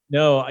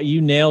 No,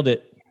 you nailed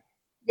it.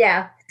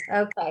 Yeah.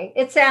 Okay.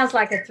 It sounds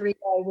like a 3-day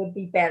would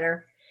be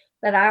better,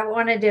 but I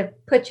wanted to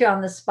put you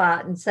on the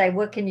spot and say,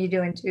 what can you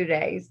do in 2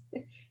 days?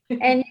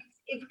 And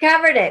you've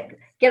covered it.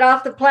 Get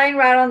off the plane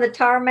right on the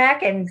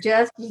tarmac and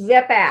just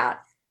zip out.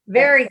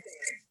 Very good.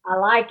 I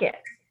like it.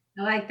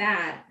 I like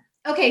that.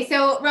 Okay,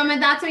 so Roma,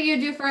 that's what you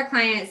do for a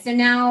client. So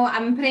now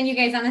I'm putting you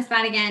guys on the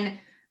spot again.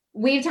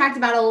 We've talked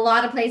about a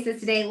lot of places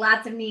today,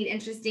 lots of neat,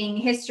 interesting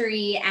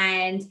history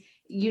and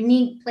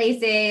unique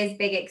places,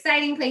 big,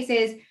 exciting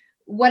places.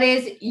 What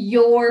is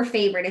your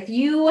favorite? If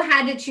you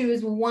had to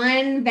choose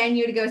one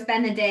venue to go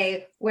spend the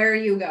day, where are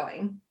you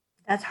going?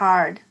 That's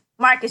hard.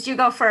 Marcus, you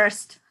go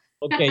first.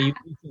 Okay, you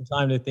need some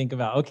time to think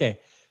about. Okay,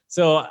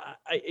 so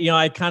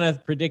I kind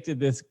of predicted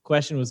this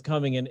question was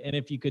coming, and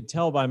if you could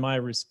tell by my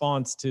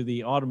response to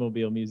the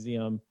Automobile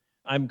Museum,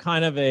 I'm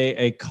kind of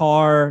a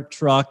car,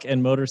 truck,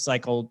 and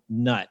motorcycle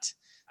nut.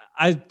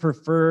 I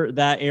prefer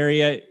that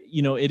area.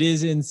 It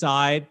is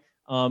inside.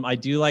 I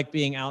do like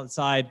being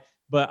outside,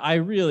 but I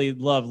really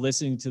love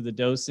listening to the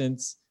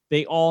docents.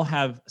 They all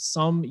have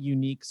some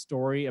unique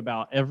story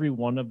about every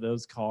one of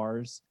those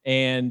cars.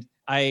 And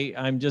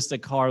I'm just a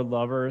car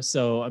lover.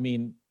 So,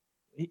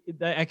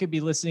 I could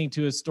be listening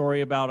to a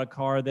story about a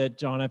car that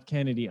John F.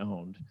 Kennedy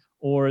owned,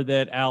 or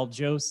that Al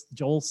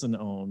Jolson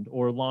owned,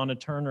 or Lana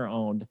Turner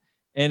owned.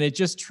 And it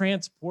just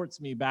transports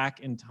me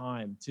back in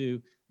time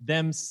to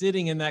them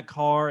sitting in that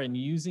car and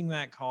using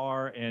that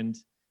car. And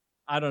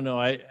I don't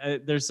know,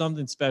 there's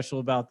something special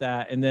about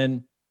that. And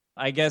then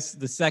I guess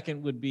the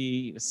second would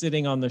be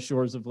sitting on the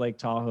shores of Lake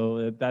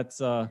Tahoe.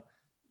 That's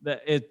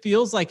it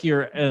feels like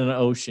you're in an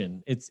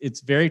ocean.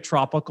 It's very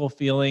tropical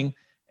feeling,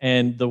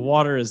 and the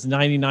water is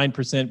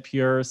 99%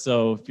 pure.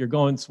 So if you're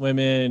going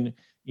swimming,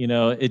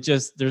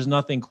 there's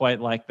nothing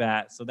quite like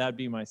that. So that'd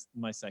be my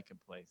second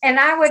place. And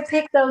I would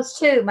pick those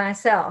two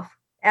myself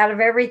out of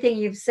everything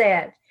you've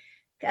said.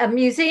 A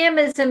museum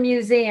is a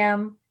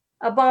museum.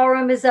 A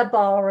ballroom is a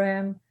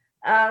ballroom.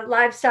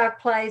 Livestock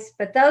place,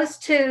 but those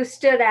two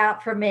stood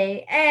out for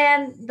me,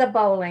 and the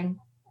bowling.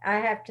 I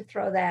have to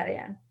throw that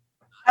in.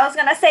 I was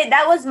gonna say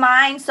that was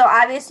mine. So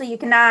obviously you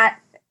cannot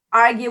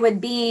argue with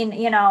being,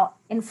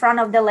 in front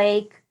of the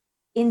lake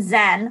in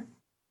Zen,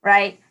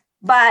 right?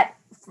 But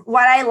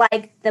what I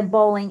like the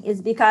bowling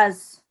is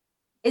because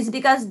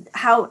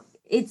how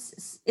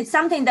it's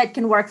something that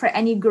can work for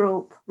any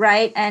group,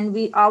 right? And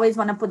we always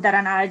want to put that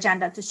on our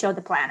agenda to show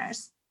the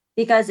planners,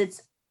 because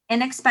it's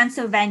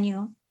inexpensive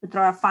venue to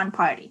throw a fun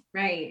party.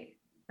 Right.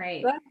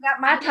 Well,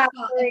 got my top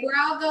if we're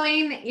all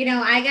going,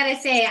 I gotta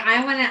say,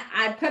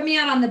 I put me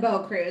out on the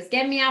boat cruise.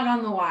 Get me out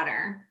on the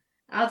water.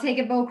 I'll take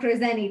a boat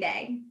cruise any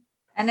day.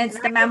 And it's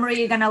the memory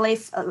you're gonna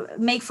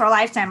make for a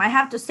lifetime. I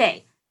have to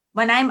say,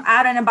 when I'm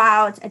out and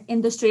about at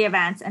industry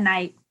events and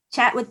I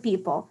chat with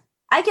people,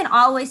 I can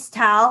always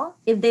tell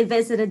if they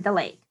visited the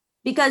lake,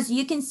 because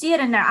you can see it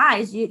in their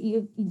eyes.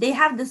 They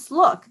have this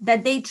look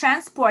that they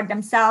transport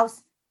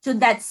themselves to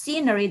that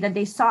scenery that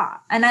they saw.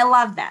 And I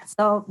love that.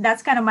 So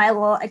that's kind of my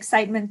little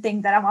excitement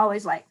thing that I'm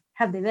always like,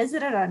 have they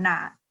visited or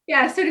not?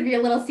 Yeah, sort of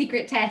your little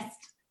secret test.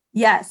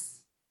 Yes.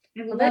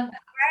 I Well, love that's that.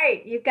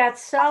 great. You've got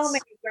so many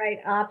great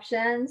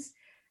options.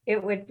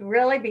 It would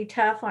really be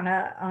tough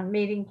on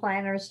meeting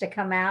planners to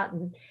come out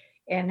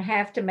and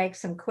have to make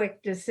some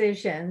quick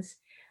decisions.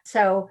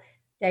 So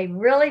they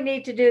really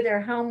need to do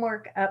their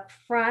homework up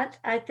front,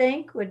 I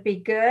think would be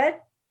good,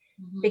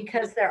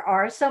 because there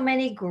are so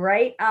many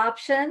great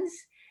options,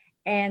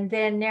 and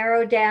then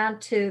narrow down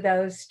to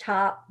those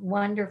top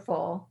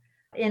wonderful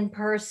in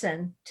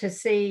person to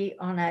see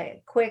on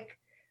a quick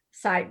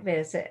site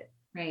visit.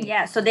 Right.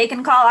 Yeah. So they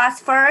can call us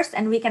first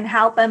and we can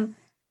help them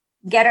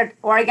get it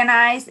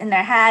organized in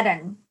their head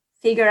and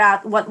figure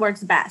out what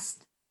works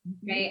best.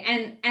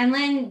 Right. And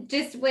Lynn,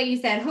 just what you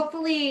said,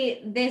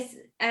 hopefully this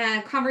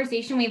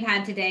conversation we've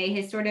had today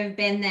has sort of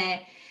been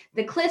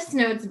the Cliff's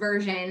Notes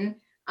version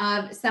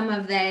of some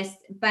of this.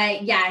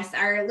 But yes,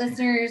 our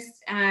listeners,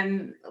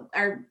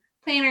 our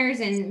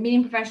planners and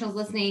meeting professionals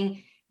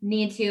listening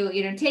need to,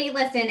 take a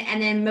listen.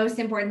 And then most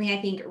importantly,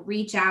 I think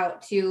reach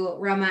out to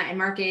Roma and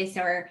Marcus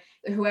or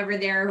whoever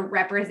their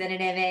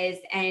representative is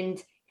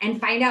and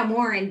find out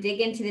more and dig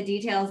into the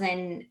details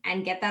and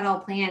get that all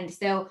planned.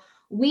 So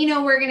we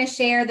know we're going to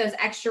share those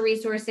extra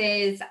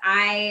resources.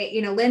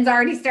 Lynn's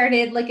already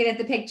started looking at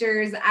the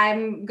pictures.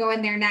 I'm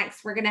going there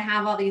next. We're going to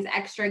have all these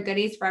extra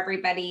goodies for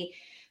everybody.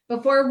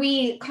 Before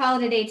we call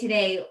it a day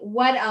today,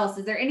 what else?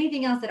 Is there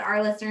anything else that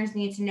our listeners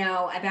need to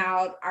know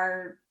about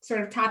our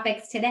sort of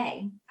topics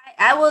today?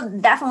 I will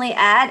definitely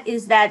add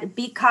is that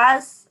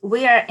because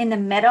we are in the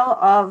middle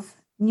of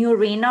New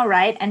Reno,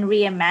 right, and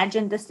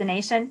reimagined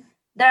destination,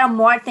 there are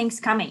more things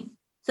coming.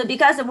 So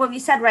because of what we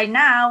said right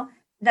now,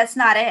 that's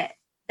not it.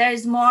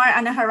 There's more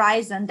on the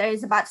horizon.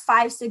 There's about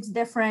 5-6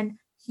 different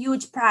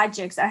huge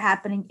projects are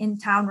happening in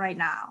town right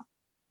now.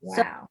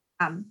 Wow.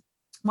 So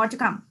more to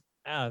come.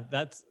 Yeah,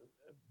 that's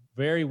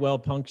very well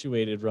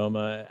punctuated,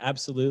 Roma.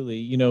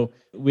 Absolutely.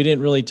 We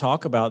didn't really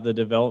talk about the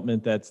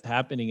development that's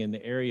happening in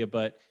the area,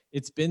 but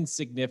it's been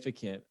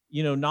significant.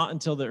 Not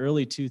until the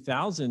early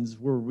 2000s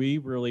were we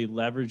really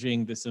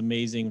leveraging this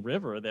amazing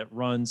river that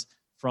runs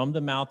from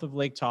the mouth of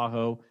Lake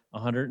Tahoe,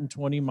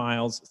 120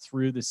 miles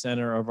through the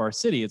center of our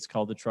city. It's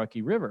called the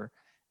Truckee River.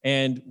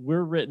 And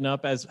we're written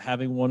up as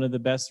having one of the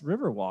best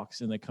river walks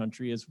in the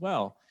country as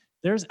well.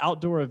 There's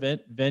outdoor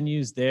event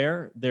venues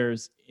there.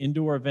 There's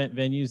indoor event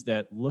venues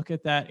that look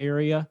at that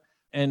area.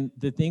 And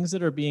the things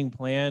that are being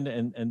planned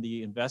and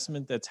the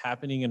investment that's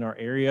happening in our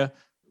area,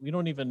 we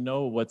don't even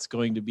know what's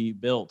going to be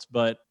built.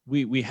 But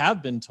we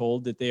have been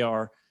told that they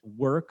are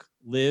work,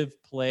 live,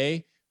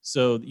 play.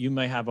 So you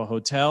might have a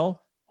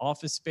hotel,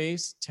 office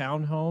space,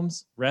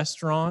 townhomes,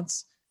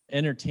 restaurants,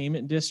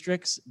 entertainment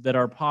districts that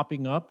are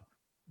popping up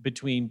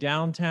between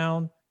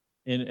downtown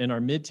in our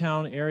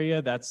midtown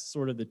area. That's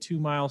sort of the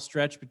 2-mile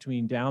stretch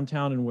between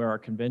downtown and where our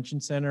convention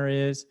center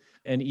is.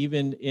 And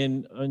even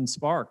in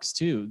Sparks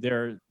too,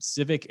 there are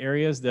civic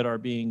areas that are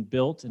being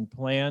built and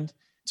planned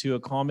to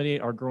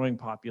accommodate our growing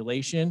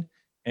population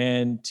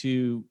and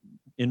to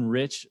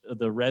enrich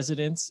the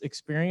residents'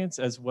 experience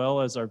as well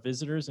as our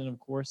visitors and of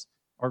course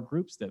our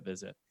groups that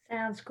visit.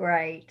 Sounds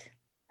great.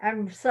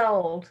 I'm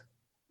sold.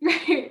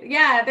 Right.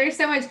 Yeah, there's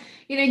so much,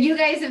 you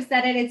guys have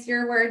said it, it's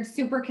your word,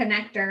 super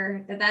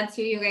connector, that's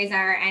who you guys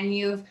are. And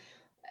you've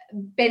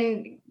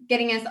been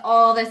getting us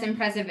all this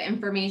impressive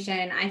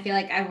information. I feel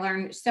like I've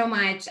learned so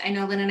much. I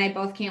know Lynn and I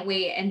both can't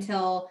wait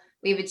until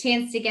we have a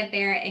chance to get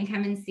there and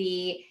come and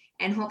see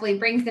and hopefully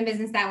bring some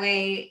business that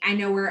way. I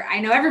know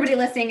everybody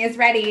listening is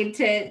ready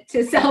to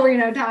sell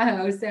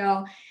RenoTahoe.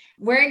 So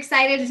we're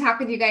excited to talk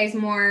with you guys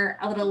more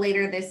a little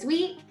later this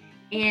week.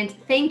 And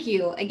thank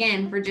you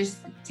again for just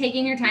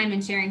taking your time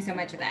and sharing so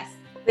much with us.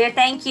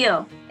 Thank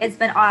you. It's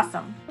been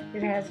awesome.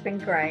 It has been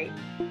great.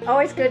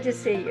 Always good to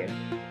see you.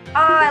 Oh,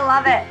 I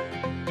love it.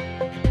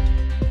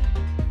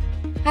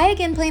 Hi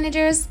again,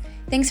 Planagers.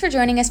 Thanks for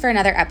joining us for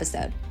another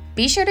episode.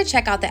 Be sure to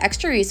check out the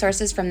extra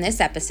resources from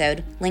this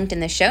episode linked in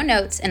the show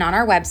notes and on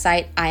our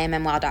website,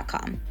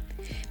 immwow.com.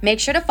 Make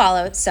sure to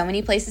follow So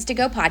Many Places to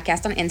Go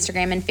podcast on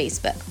Instagram and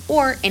Facebook,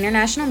 or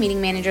International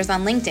Meeting Managers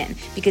on LinkedIn,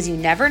 because you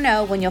never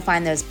know when you'll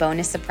find those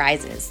bonus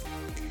surprises.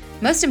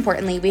 Most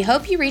importantly, we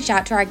hope you reach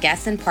out to our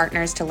guests and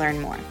partners to learn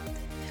more.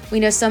 We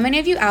know so many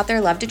of you out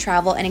there love to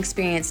travel and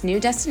experience new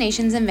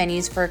destinations and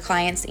venues for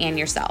clients and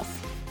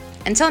yourself.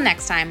 Until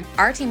next time,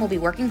 our team will be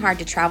working hard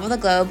to travel the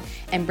globe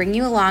and bring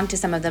you along to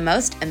some of the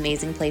most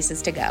amazing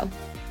places to go.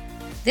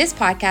 This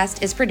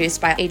podcast is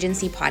produced by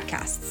Agency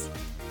Podcasts.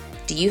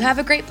 Do you have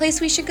a great place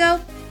we should go?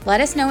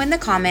 Let us know in the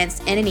comments,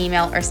 in an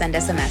email, or send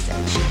us a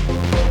message.